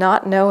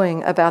 not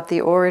knowing about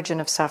the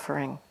origin of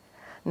suffering,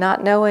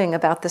 not knowing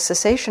about the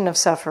cessation of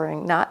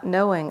suffering, not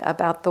knowing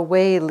about the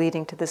way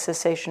leading to the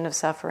cessation of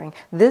suffering.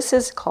 This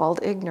is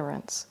called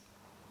ignorance.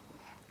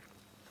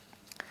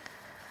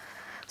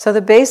 So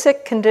the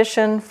basic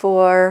condition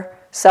for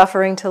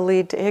suffering to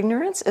lead to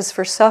ignorance is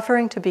for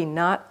suffering to be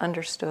not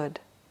understood.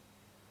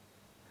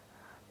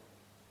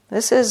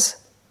 This is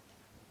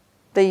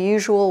the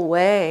usual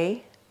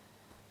way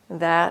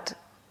that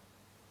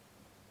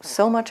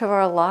so much of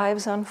our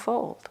lives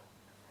unfold.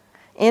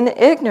 In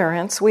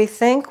ignorance, we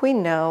think we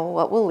know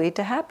what will lead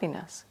to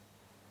happiness.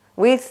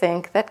 We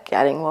think that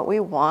getting what we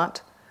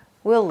want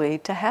will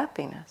lead to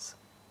happiness.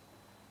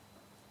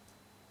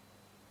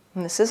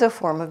 And this is a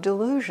form of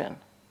delusion.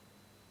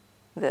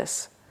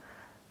 This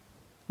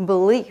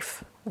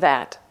belief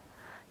that,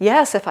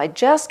 yes, if I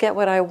just get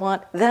what I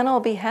want, then I'll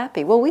be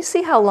happy. Well, we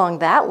see how long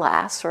that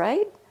lasts,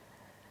 right?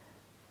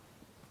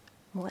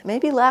 Well, it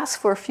maybe lasts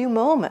for a few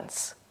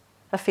moments,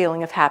 a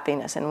feeling of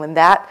happiness. And when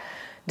that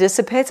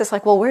dissipates, it's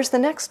like, well, where's the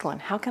next one?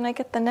 How can I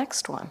get the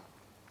next one?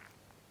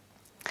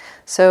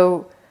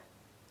 So,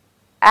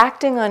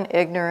 acting on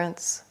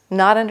ignorance,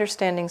 not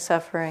understanding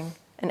suffering,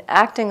 and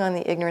acting on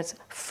the ignorance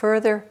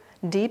further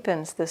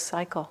deepens this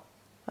cycle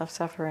of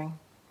suffering.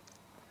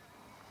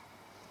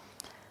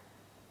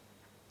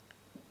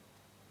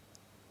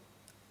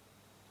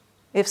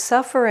 If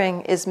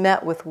suffering is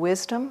met with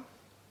wisdom,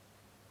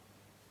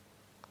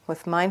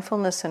 with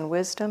mindfulness and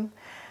wisdom,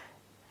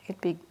 it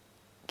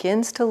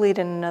begins to lead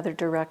in another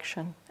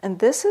direction. And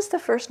this is the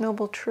first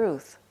noble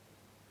truth.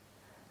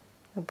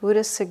 The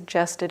Buddha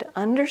suggested,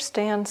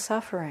 understand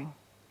suffering.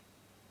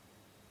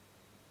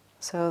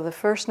 So the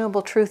first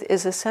noble truth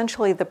is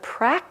essentially the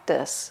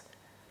practice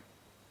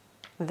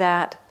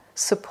that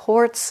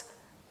supports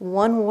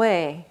one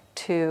way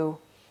to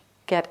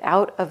get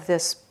out of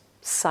this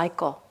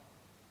cycle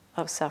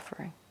of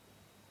suffering.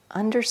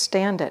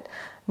 Understand it,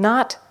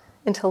 not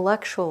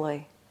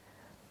intellectually,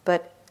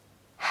 but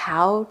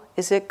how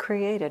is it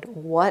created?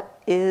 What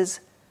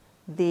is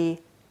the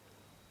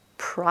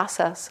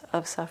process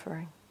of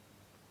suffering?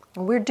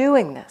 And we're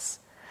doing this.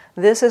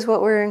 This is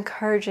what we're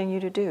encouraging you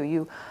to do.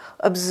 You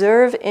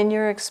observe in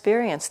your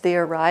experience the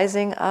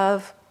arising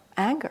of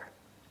anger.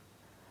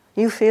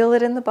 You feel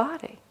it in the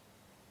body.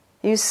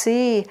 You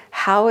see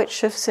how it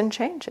shifts and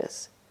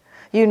changes.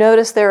 You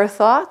notice there are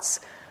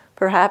thoughts.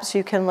 Perhaps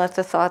you can let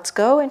the thoughts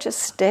go and just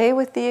stay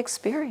with the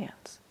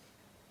experience.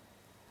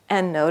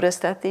 And notice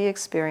that the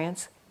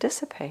experience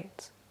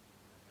dissipates.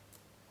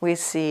 We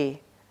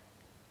see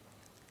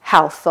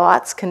how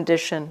thoughts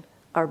condition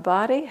our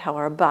body, how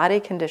our body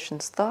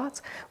conditions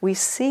thoughts. We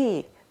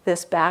see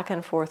this back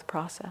and forth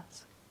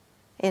process.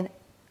 In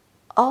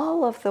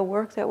all of the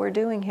work that we're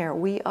doing here,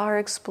 we are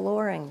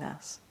exploring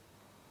this.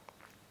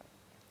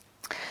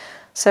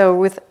 So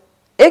with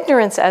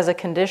ignorance as a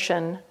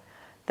condition,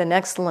 the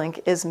next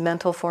link is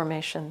mental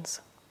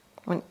formations.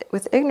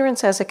 With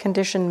ignorance as a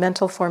condition,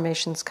 mental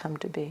formations come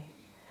to be.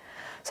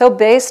 So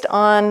based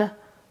on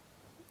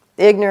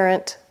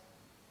ignorant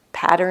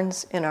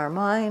patterns in our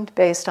mind,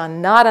 based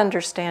on not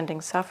understanding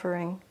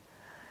suffering,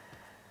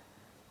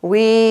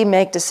 we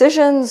make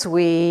decisions,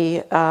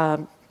 we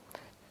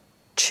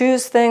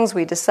choose things,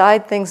 we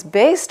decide things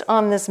based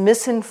on this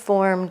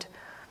misinformed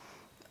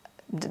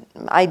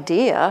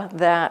idea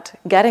that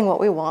getting what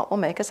we want will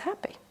make us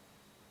happy.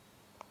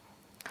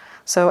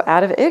 So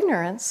out of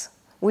ignorance,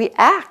 we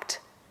act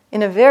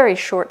in a very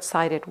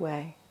short-sighted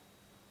way.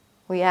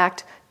 We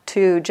act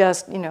to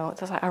just,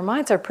 our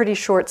minds are pretty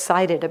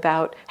short-sighted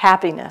about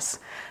happiness.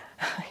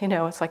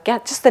 It's like,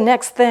 get just the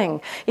next thing.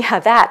 Yeah,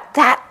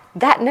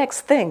 that next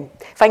thing.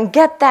 If I can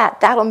get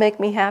that, that'll make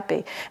me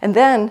happy. And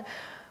then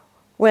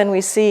when we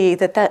see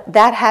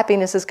that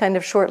happiness is kind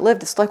of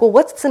short-lived, it's like, well,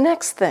 what's the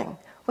next thing?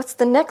 What's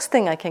the next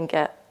thing I can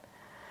get?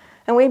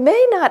 And we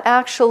may not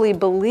actually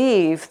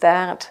believe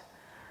that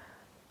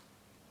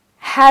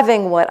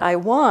having what I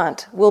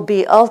want will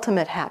be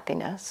ultimate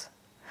happiness,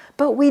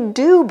 but we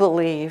do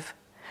believe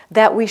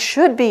that we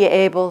should be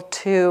able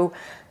to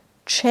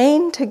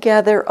chain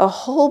together a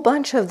whole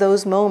bunch of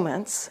those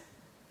moments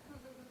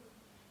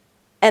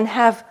and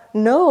have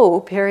no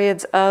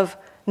periods of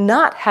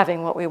not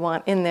having what we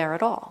want in there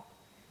at all.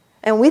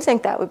 And we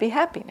think that would be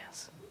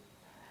happiness.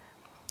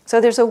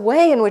 So there's a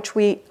way in which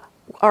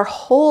our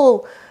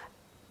whole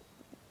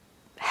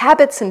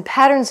habits and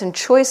patterns and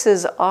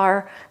choices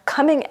are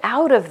coming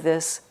out of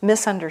this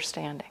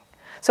misunderstanding.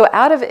 So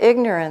out of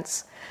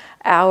ignorance,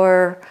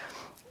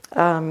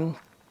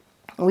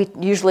 we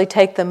usually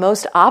take the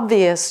most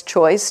obvious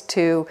choice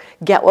to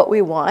get what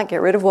we want,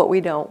 get rid of what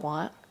we don't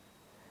want.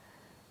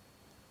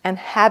 And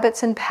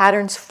habits and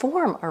patterns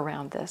form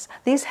around this.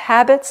 These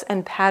habits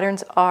and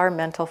patterns are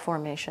mental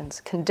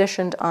formations,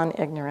 conditioned on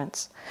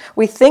ignorance.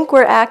 We think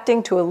we're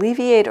acting to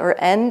alleviate or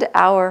end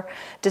our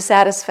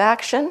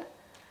dissatisfaction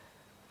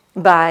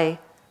by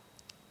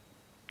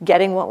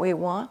getting what we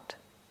want,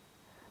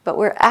 but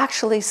we're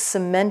actually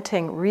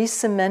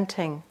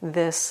re-cementing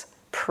this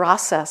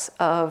process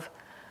of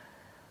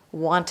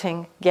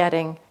wanting,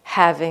 getting,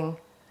 having,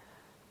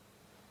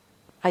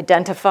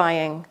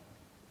 identifying,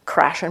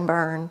 crash and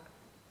burn.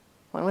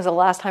 When was the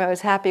last time I was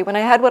happy? When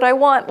I had what I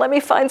want. Let me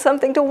find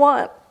something to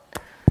want.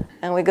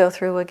 And we go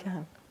through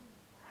again.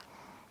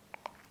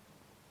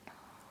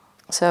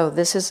 So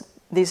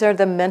these are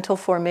the mental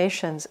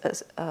formations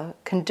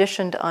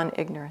conditioned on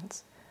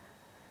ignorance.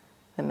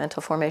 The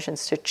mental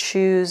formations to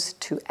choose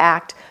to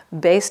act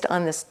based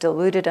on this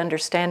diluted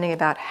understanding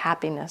about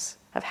happiness,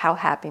 of how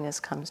happiness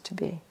comes to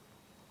be.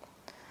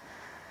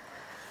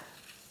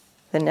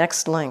 The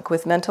next link,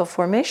 with mental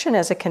formation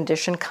as a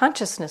condition,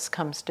 consciousness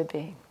comes to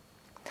be.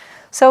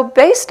 So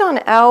based on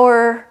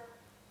our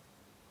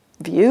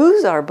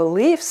views, our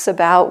beliefs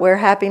about where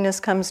happiness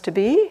comes to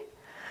be,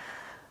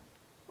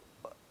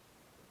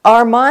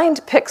 our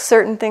mind picks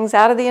certain things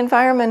out of the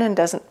environment and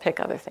doesn't pick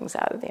other things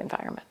out of the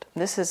environment.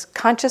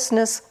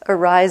 Consciousness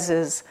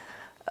arises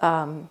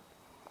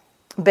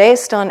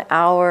based on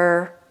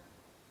our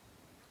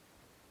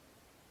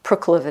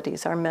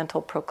proclivities, our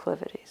mental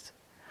proclivities.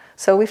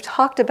 So we've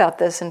talked about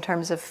this in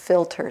terms of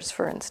filters,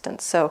 for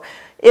instance. So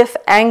if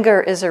anger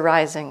is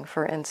arising,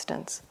 for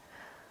instance,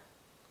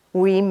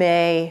 we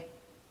may,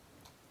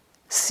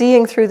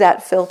 seeing through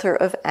that filter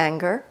of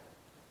anger,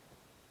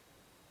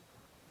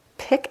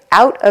 pick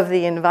out of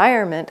the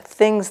environment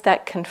things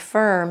that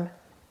confirm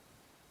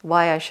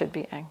why I should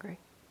be angry.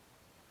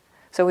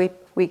 So we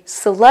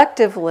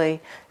selectively,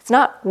 it's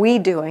not we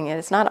doing it,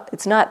 it's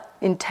not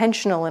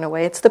intentional in a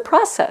way, it's the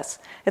process.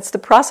 It's the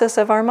process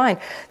of our mind.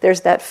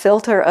 There's that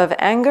filter of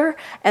anger,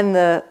 and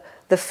the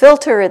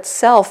filter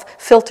itself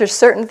filters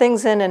certain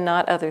things in and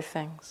not other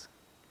things.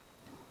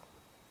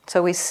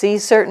 So we see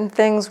certain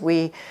things,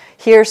 we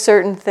hear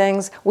certain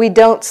things, we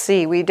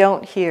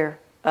don't hear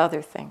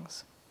other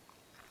things.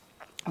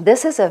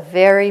 This is a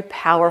very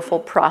powerful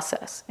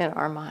process in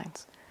our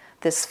minds,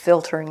 this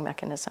filtering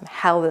mechanism,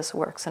 how this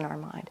works in our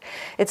mind.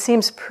 It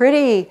seems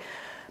pretty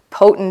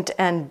potent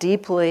and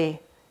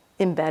deeply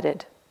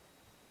embedded.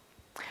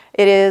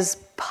 It is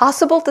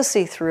possible to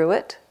see through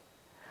it,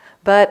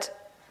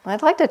 but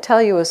I'd like to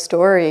tell you a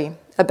story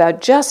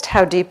about just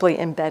how deeply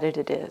embedded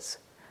it is,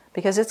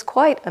 because it's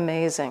quite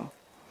amazing.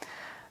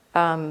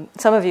 Some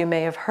of you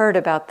may have heard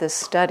about this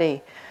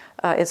study.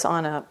 It's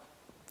on a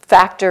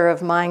factor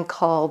of mind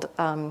called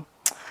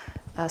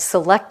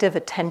selective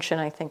attention,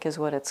 I think is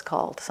what it's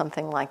called,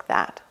 something like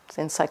that. It's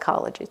in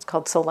psychology. It's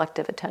called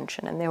selective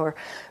attention. And they were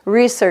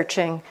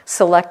researching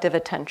selective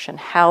attention,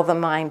 how the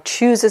mind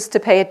chooses to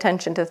pay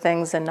attention to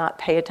things and not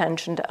pay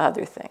attention to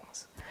other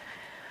things.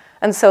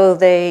 And so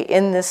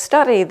in this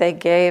study, they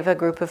gave a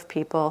group of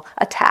people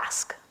a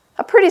task,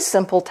 a pretty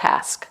simple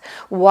task.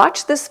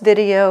 Watch this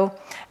video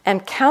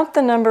and count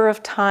the number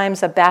of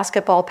times a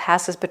basketball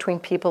passes between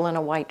people in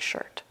a white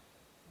shirt.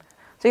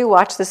 So you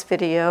watch this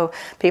video,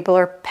 people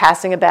are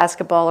passing a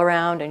basketball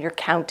around, and you're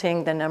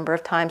counting the number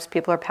of times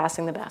people are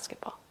passing the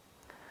basketball.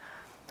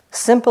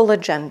 Simple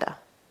agenda.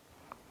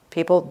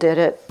 People did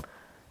it.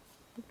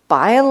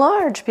 By and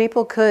large,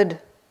 people could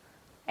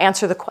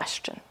answer the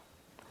question.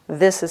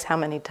 This is how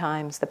many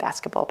times the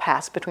basketball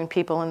passed between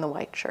people in the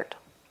white shirt.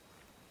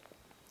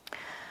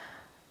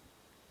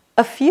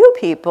 A few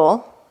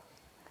people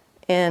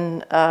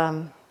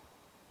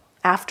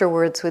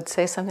afterwards would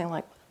say something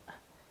like,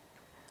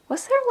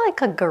 was there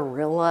like a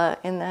gorilla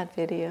in that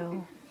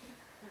video?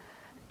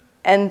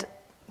 And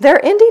there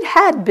indeed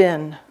had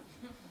been.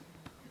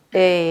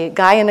 a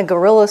guy in a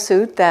gorilla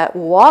suit that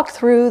walked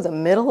through the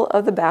middle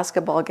of the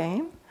basketball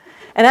game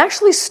and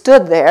actually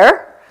stood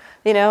there,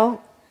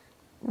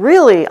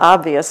 really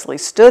obviously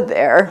stood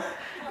there,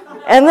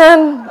 and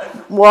then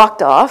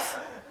walked off.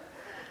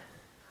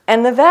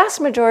 And the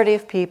vast majority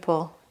of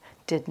people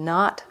did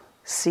not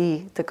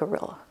see the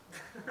gorilla.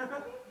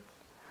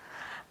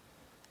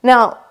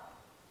 Now,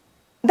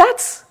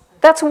 that's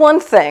one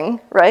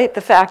thing, right?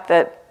 The fact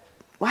that,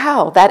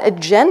 wow, that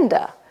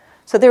agenda.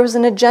 So there was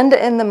an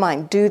agenda in the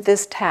mind, do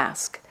this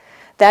task.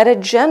 That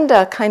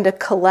agenda kind of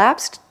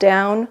collapsed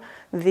down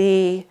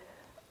the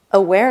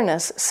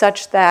awareness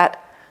such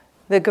that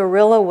the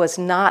gorilla was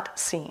not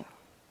seen.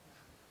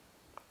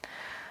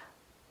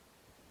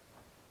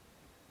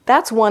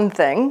 That's one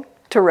thing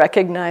to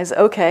recognize,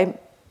 okay,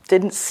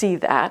 didn't see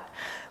that.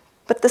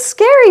 But the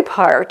scary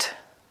part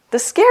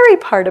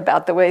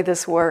about the way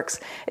this works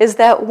is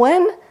that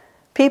when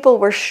people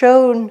were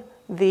shown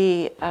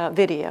the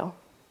video,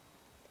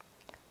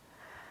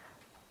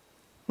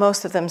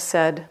 most of them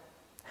said,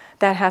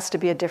 that has to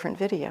be a different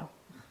video.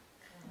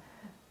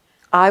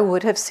 I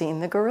would have seen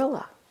the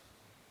gorilla.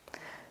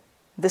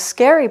 The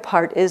scary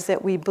part is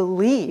that we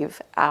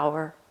believe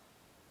our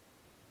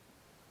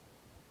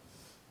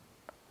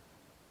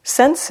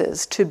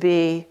senses to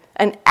be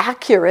an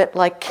accurate,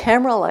 like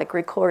camera-like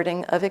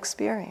recording of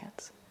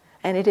experience.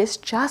 And it is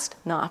just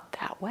not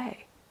that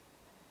way.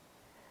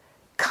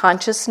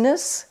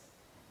 Consciousness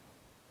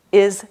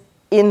is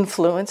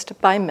influenced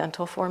by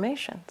mental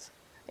formations.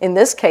 In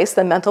this case,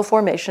 the mental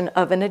formation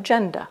of an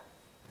agenda.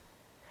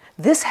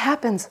 This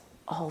happens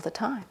all the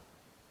time.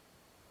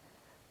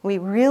 We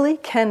really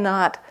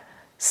cannot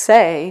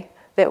say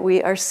that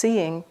we are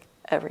seeing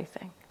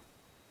everything.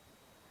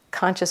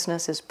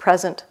 Consciousness is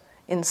present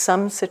in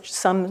some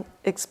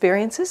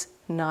experiences,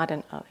 not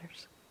in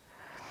others.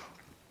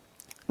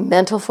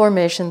 Mental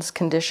formations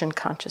condition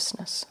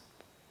consciousness.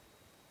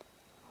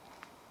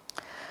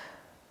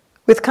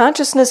 With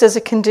consciousness as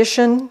a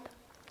condition,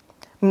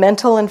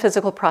 mental and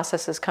physical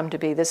processes come to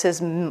be. This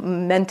is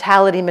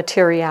mentality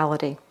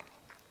materiality.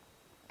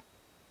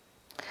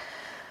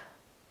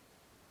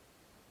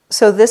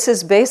 So this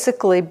is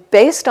basically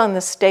based on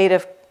the state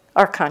of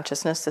our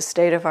consciousness, the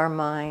state of our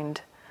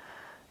mind.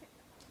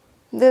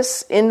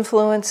 This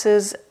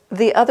influences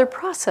the other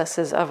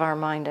processes of our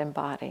mind and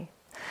body.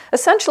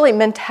 Essentially,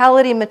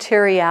 mentality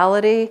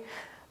materiality,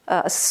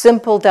 a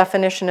simple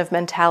definition of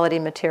mentality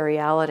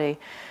materiality,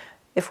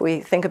 if we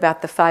think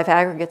about the 5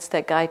 aggregates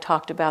that Guy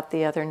talked about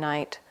the other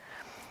night.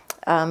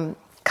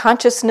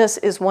 Consciousness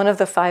is one of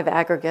the 5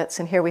 aggregates,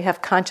 and here we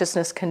have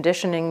consciousness,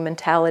 conditioning,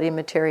 mentality,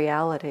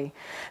 materiality.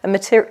 And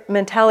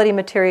mentality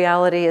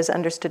materiality is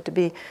understood to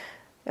be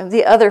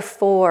the other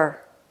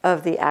 4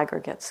 of the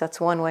aggregates.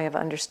 That's one way of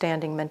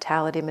understanding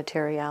mentality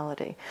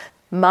materiality.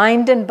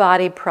 Mind and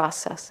body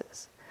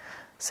processes.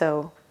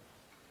 So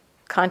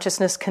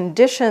consciousness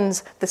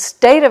conditions, the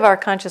state of our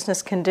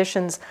consciousness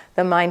conditions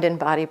the mind and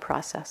body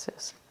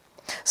processes.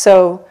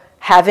 So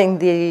having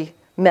the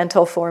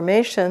mental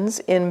formations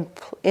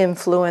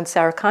influence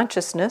our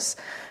consciousness,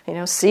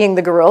 seeing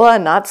the gorilla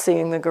and not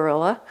seeing the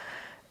gorilla,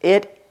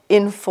 it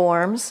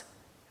informs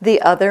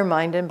the other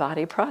mind and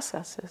body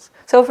processes.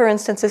 So for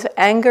instance, if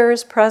anger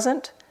is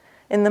present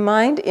in the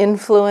mind,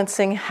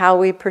 influencing how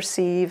we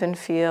perceive and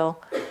feel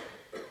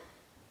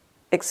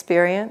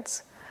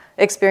experience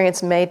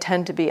may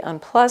tend to be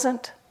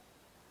unpleasant.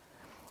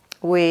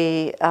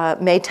 We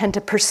may tend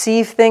to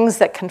perceive things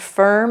that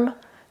confirm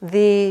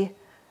the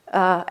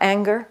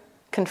anger,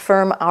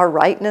 confirm our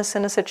rightness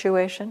in a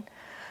situation.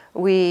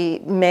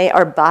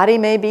 Our body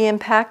may be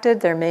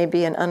impacted. There may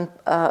be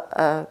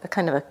a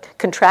kind of a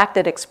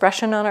contracted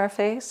expression on our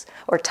face,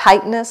 or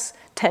tightness,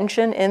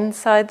 tension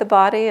inside the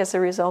body as a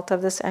result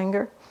of this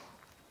anger.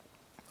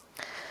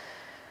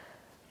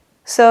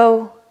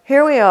 So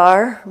here we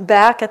are,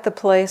 back at the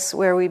place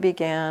where we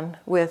began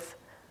with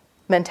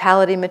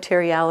mentality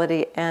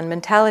materiality, and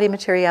mentality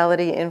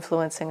materiality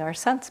influencing our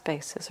sense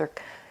bases, or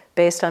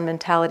based on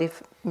mentality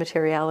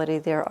materiality,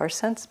 there are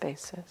sense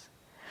bases.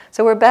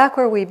 So we're back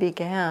where we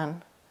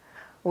began,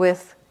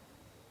 with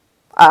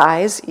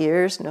eyes,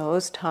 ears,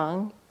 nose,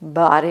 tongue,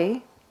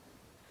 body,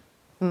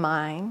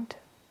 mind,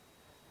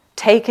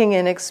 taking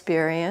in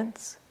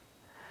experience.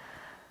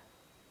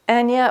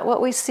 And yet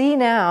what we see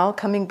now,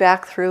 coming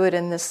back through it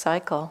in this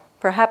cycle,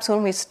 perhaps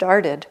when we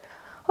started,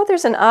 oh,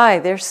 there's an eye,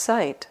 there's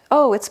sight.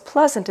 Oh, it's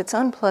pleasant, it's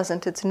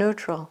unpleasant, it's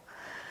neutral.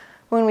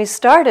 When we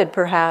started,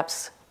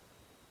 perhaps,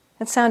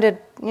 it sounded,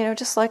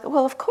 just like,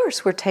 well, of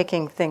course we're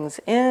taking things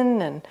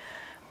in.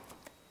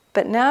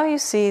 But now you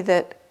see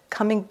that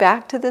coming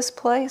back to this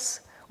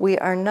place, we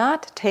are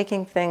not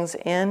taking things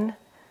in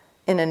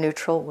a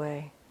neutral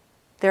way.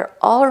 They're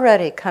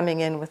already coming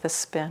in with a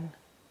spin.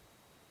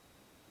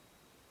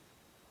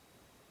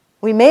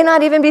 We may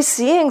not even be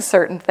seeing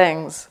certain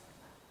things.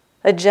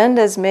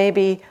 Agendas may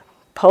be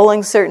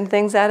pulling certain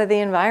things out of the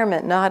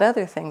environment, not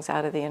other things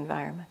out of the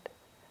environment.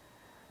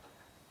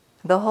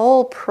 The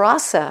whole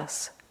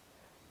process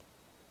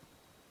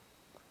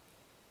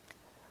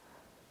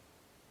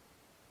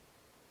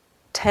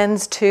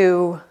tends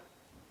to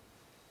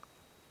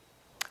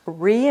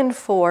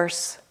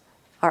reinforce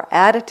our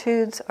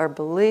attitudes, our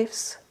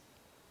beliefs,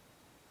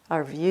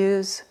 our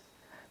views,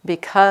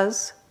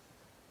 because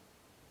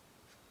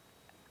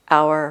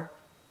our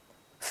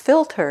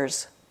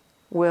filters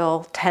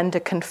will tend to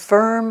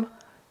confirm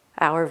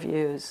our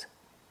views.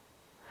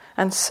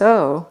 And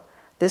so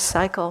this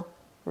cycle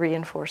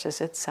reinforces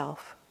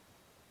itself.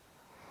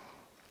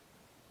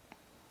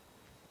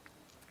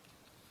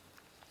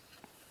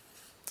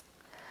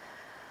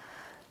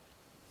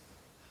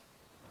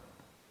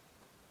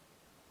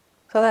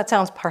 So that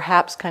sounds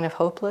perhaps kind of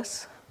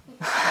hopeless.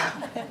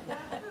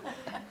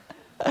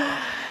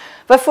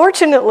 But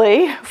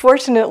fortunately,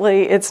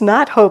 it's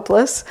not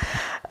hopeless.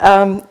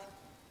 And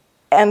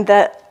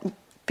that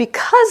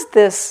because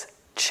this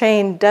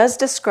chain does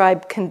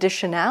describe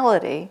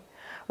conditionality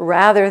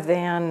rather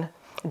than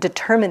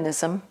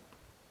determinism,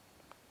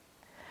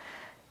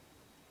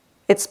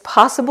 it's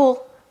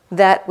possible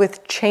that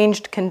with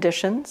changed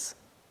conditions,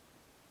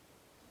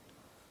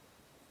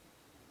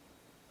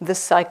 this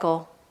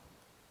cycle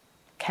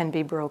can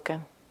be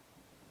broken.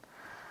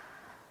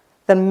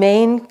 The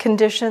main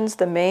conditions,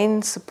 the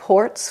main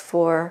supports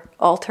for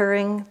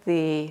altering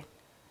the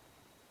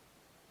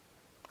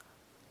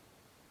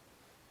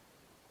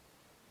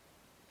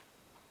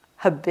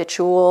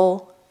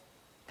habitual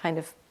kind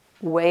of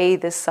way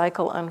this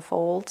cycle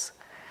unfolds: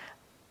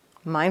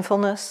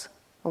 mindfulness,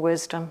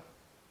 wisdom,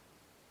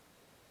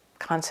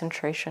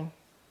 concentration,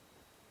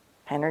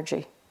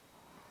 energy.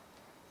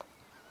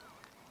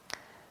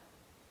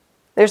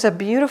 There's a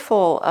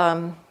beautiful,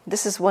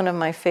 this is one of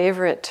my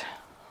favorite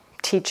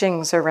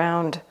teachings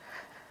around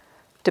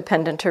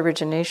dependent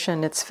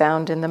origination. It's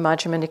found in the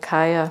Majjhima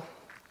Nikaya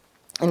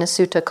in a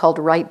sutta called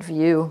Right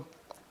View.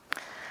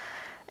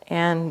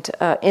 And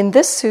in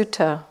this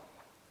sutta,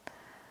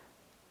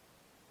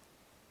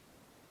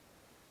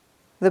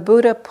 the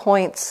Buddha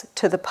points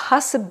to the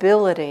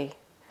possibility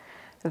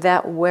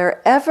that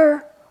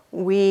wherever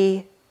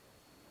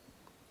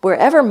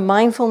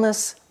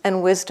mindfulness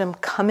and wisdom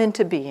come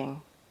into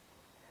being,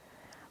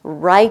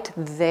 right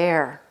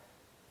there,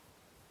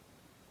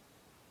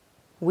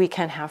 we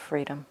can have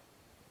freedom.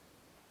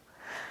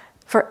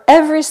 For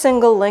every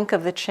single link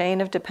of the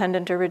chain of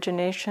dependent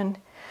origination,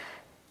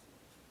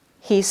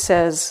 he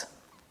says,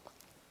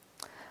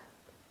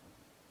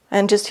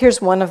 and just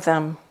here's one of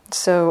them,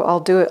 so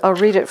I'll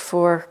read it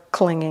for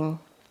clinging.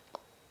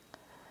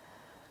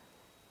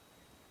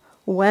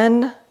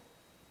 When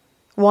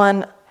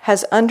one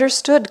has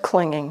understood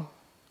clinging,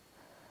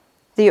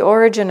 the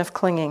origin of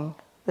clinging,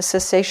 the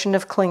cessation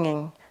of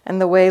clinging, and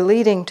the way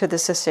leading to the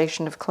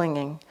cessation of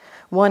clinging,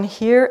 one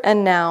here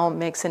and now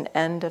makes an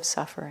end of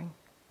suffering.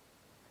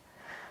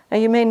 Now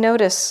you may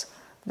notice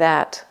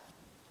that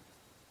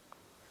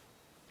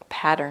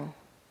pattern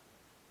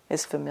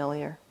is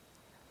familiar.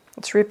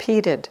 It's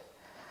repeated.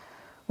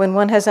 When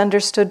one has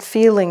understood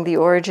feeling, the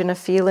origin of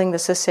feeling, the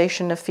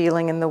cessation of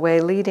feeling, and the way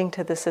leading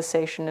to the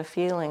cessation of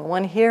feeling,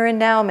 one here and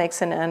now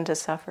makes an end to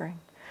suffering.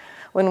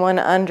 When one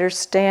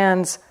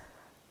understands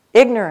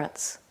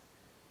ignorance,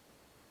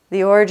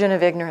 the origin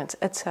of ignorance,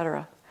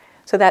 etc.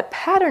 So that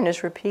pattern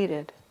is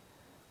repeated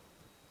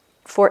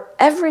for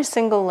every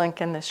single link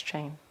in this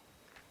chain.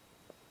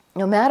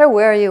 No matter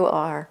where you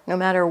are, no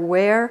matter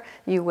where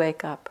you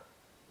wake up,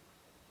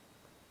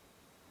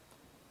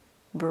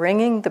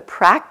 bringing the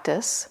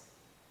practice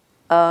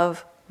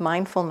of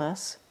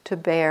mindfulness to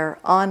bear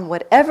on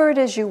whatever it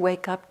is you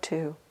wake up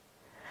to,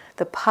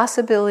 the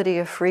possibility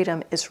of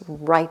freedom is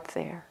right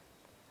there.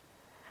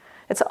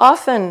 It's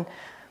often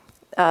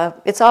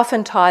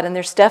taught, and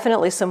there's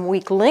definitely some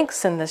weak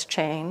links in this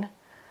chain.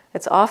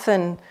 It's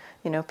often,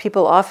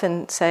 people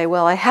often say,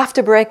 well, I have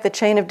to break the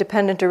chain of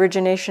dependent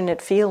origination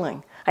at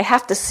feeling. I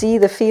have to see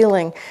the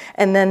feeling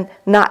and then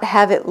not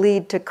have it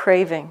lead to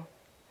craving.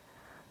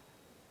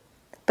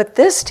 But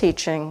this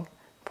teaching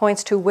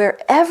points to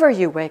wherever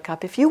you wake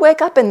up. If you wake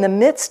up in the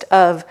midst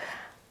of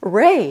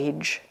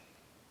rage,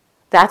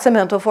 that's a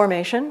mental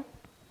formation.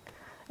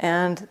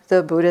 And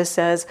the Buddha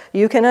says,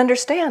 you can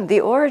understand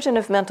the origin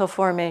of mental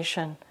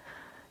formation.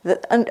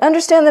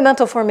 Understand the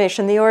mental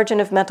formation, the origin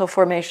of mental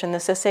formation, the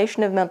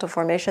cessation of mental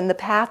formation, the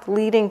path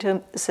leading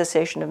to the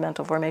cessation of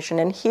mental formation,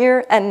 and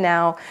here and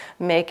now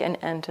make an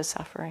end to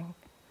suffering.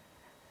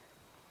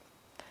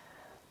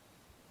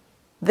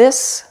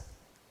 This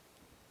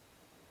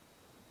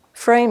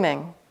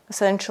framing,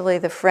 essentially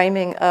the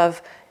framing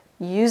of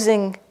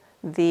using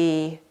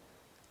the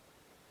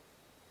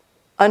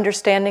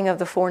understanding of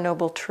the Four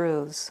Noble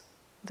Truths,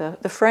 the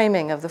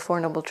framing of the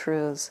Four Noble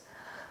Truths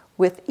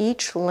with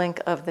each link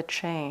of the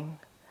chain.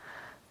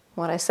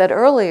 What I said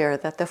earlier,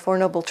 that the Four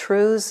Noble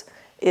Truths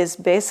is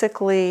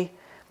basically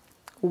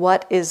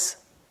what is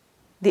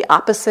the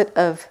opposite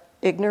of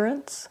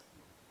ignorance.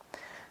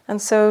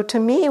 And so to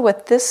me,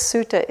 what this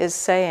sutta is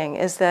saying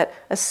is that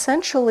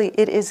essentially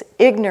it is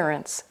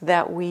ignorance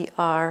that we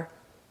are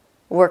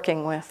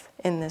working with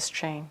in this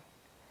chain.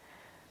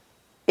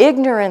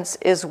 Ignorance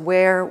is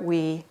where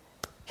we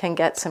can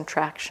get some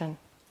traction.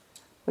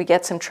 We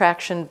get some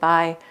traction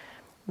by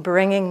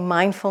bringing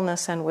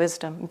mindfulness and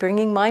wisdom,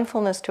 bringing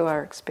mindfulness to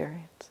our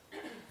experience.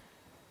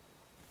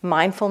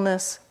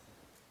 mindfulness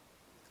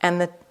and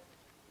the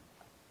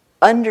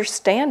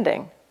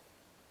understanding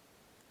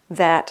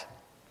that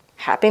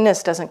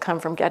happiness doesn't come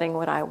from getting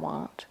what I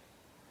want.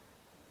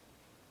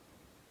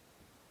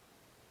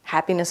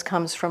 Happiness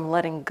comes from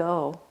letting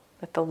go,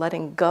 that the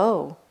letting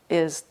go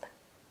is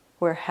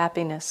where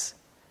happiness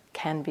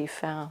can be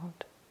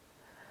found.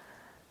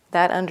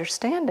 That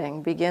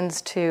understanding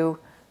begins to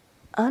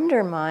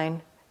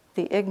undermine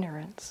the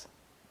ignorance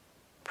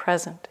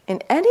present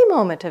in any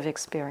moment of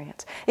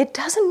experience. It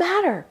doesn't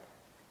matter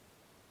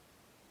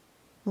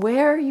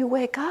where you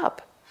wake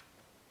up.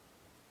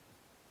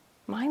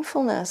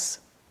 Mindfulness,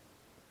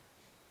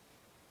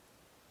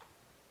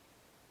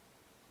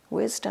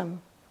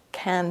 wisdom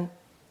can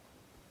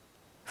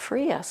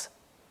free us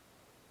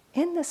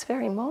in this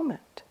very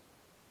moment.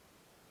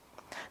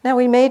 Now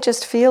we may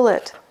just feel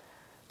it,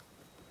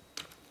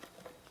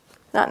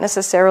 not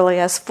necessarily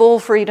as full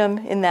freedom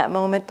in that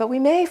moment, but we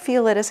may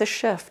feel it as a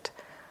shift,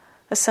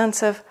 a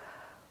sense of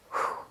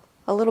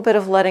a little bit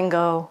of letting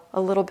go,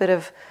 a little bit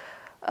of,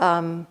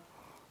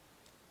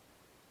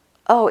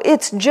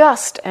 it's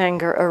just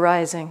anger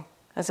arising,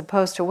 as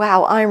opposed to,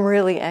 wow, I'm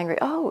really angry.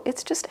 Oh,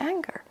 it's just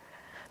anger.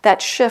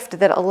 That shift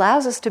that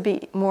allows us to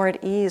be more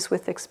at ease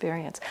with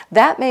experience.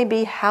 That may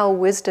be how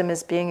wisdom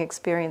is being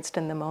experienced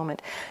in the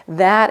moment.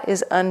 That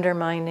is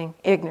undermining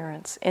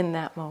ignorance in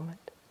that moment.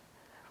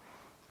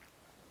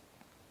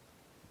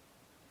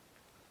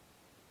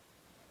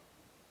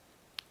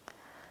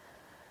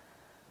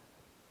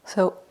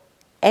 So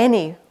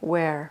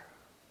anywhere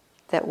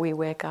that we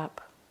wake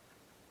up,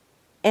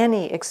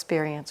 any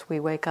experience we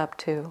wake up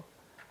to,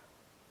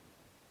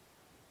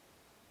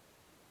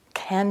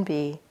 can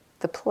be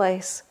the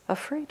place of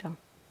freedom.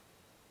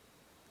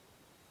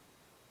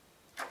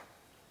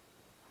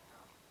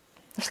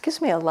 This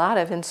gives me a lot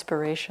of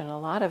inspiration, a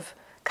lot of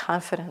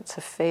confidence,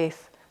 of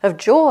faith, of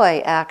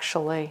joy,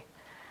 actually,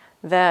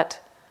 that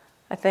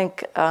I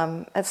think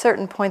at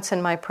certain points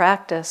in my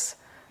practice,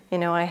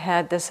 I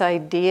had this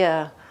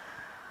idea,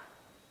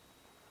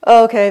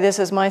 okay, this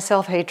is my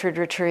self-hatred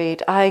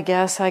retreat. I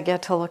guess I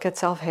get to look at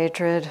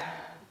self-hatred.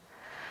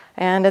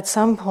 And at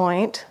some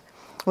point,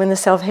 when the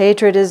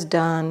self-hatred is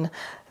done,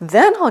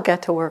 then I'll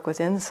get to work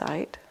with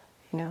insight.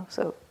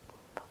 So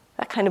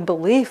that kind of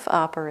belief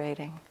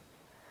operating.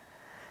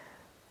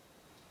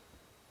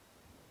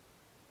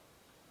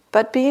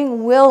 But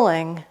being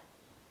willing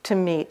to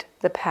meet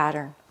the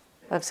pattern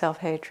of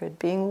self-hatred,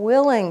 being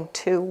willing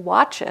to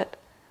watch it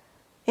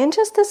in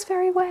just this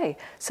very way.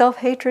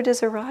 Self-hatred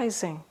is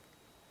arising.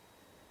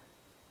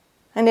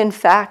 And in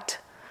fact,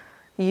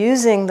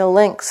 using the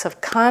links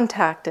of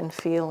contact and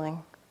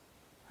feeling.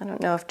 I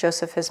don't know if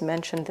Joseph has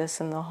mentioned this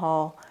in the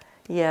hall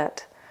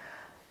yet.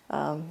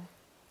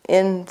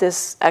 In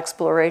this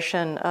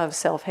exploration of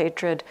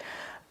self-hatred,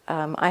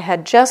 I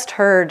had just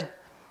heard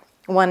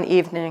one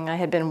evening, I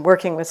had been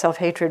working with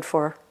self-hatred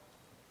for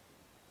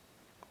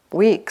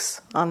weeks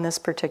on this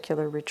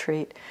particular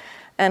retreat.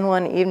 And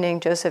one evening,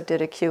 Joseph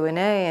did a Q&A,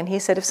 and he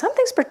said, if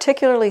something's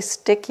particularly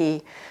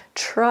sticky,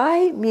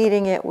 try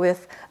meeting it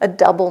with a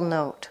double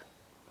note.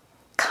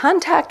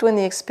 Contact when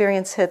the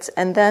experience hits,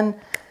 and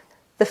then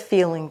the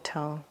feeling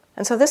tone.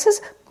 And so this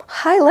is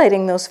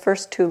highlighting those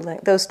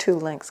two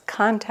links,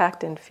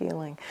 contact and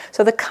feeling.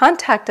 So the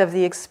contact of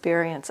the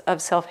experience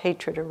of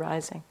self-hatred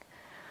arising.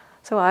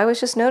 So I was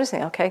just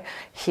noticing, okay,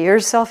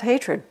 here's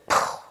self-hatred.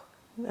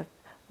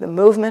 The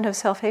movement of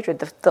self-hatred,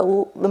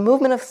 the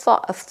movement of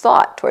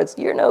thought towards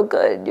you're no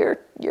good,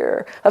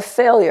 you're a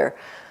failure.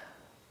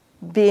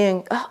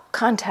 Being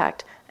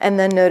contact, and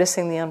then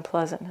noticing the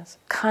unpleasantness.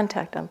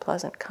 Contact,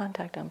 unpleasant,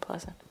 contact,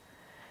 unpleasant.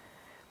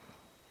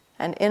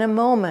 And in a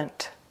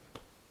moment,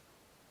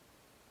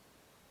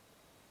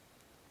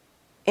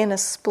 in a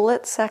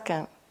split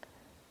second,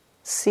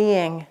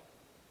 seeing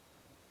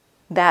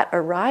that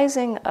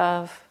arising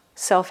of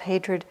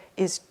self-hatred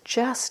is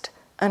just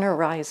an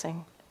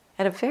arising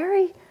at a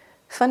very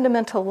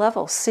fundamental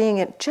level, seeing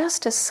it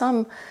just as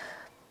some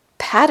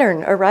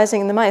pattern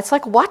arising in the mind. It's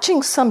like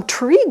watching some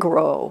tree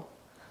grow.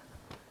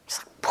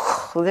 It's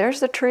like, there's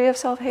the tree of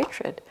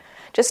self-hatred.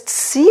 Just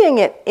seeing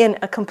it in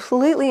a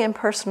completely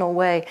impersonal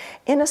way,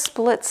 in a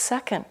split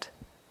second,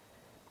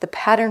 the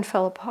pattern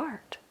fell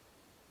apart.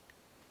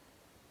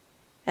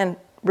 And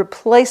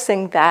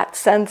replacing that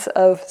sense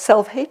of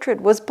self-hatred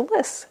was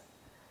bliss.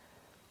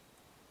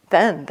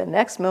 Then the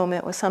next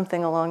moment was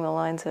something along the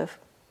lines of,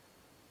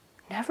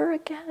 never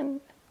again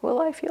will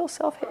I feel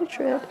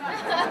self-hatred.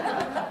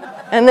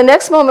 And the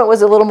next moment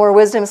was a little more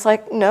wisdom. It's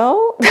like,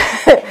 no,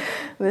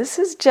 this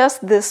is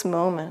just this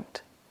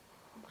moment.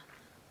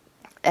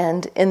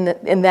 And in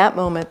that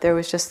moment, there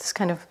was just this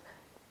kind of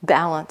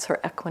balance or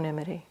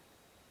equanimity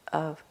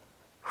of,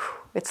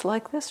 it's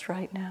like this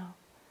right now.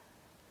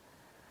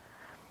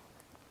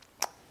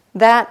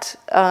 That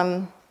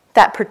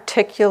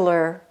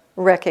particular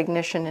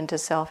recognition into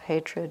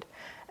self-hatred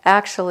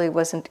actually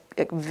wasn't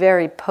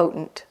very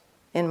potent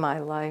in my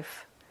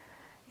life,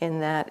 in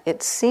that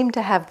it seemed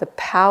to have the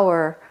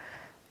power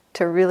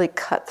to really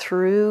cut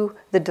through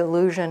the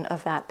delusion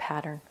of that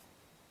pattern.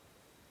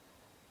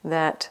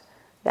 That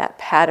that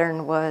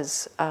pattern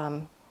was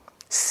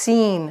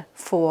seen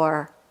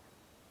for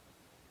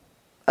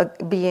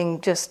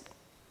being just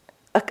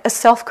a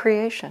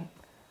self-creation.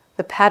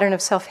 The pattern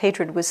of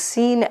self-hatred was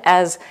seen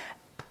as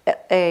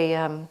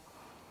a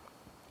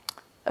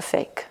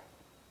fake.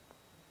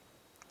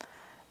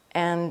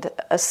 And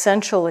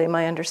essentially,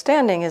 my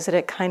understanding is that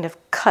it kind of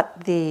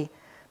cut the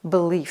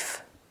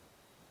belief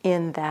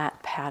in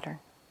that pattern.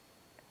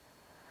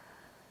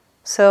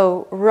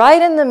 So,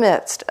 right in the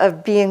midst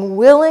of being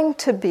willing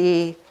to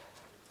be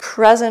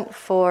present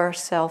for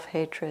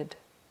self-hatred,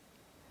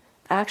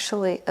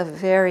 actually a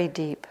very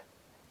deep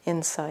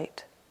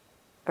insight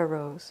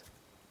arose.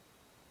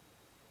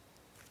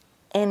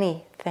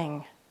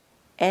 Anything,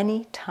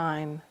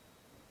 anytime,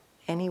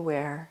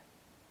 anywhere,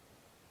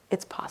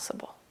 it's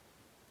possible.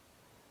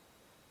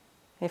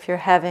 If you're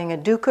having a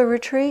dukkha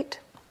retreat,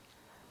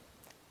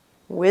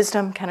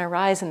 wisdom can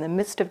arise in the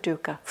midst of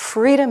dukkha,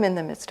 freedom in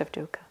the midst of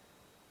dukkha.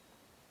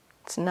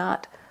 It's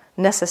not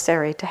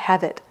necessary to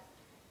have it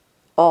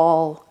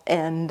all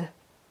end.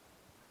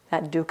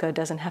 That dukkha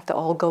doesn't have to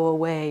all go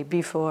away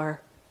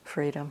before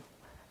freedom,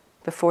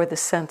 before the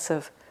sense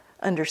of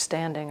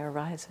understanding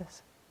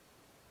arises.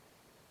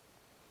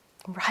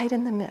 Right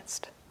in the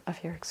midst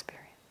of your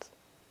experience,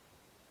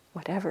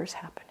 whatever's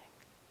happening,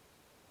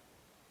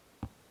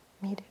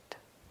 meet it.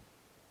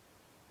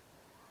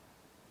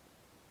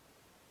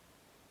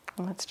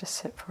 And let's just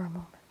sit for a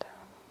moment.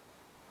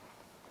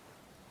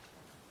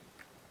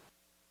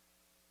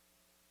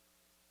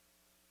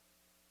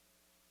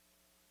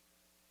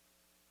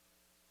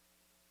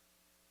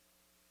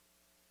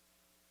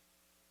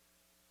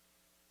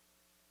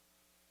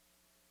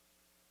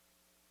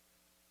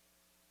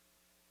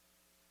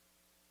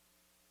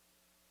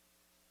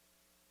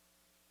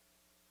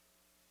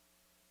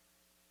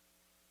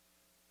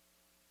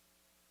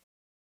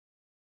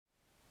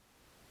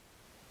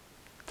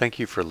 Thank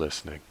you for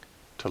listening.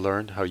 To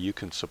learn how you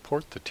can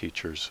support the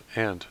teachers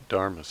and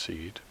Dharma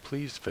Seed,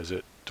 please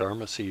visit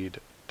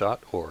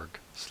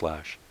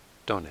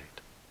dharmaseed.org/donate.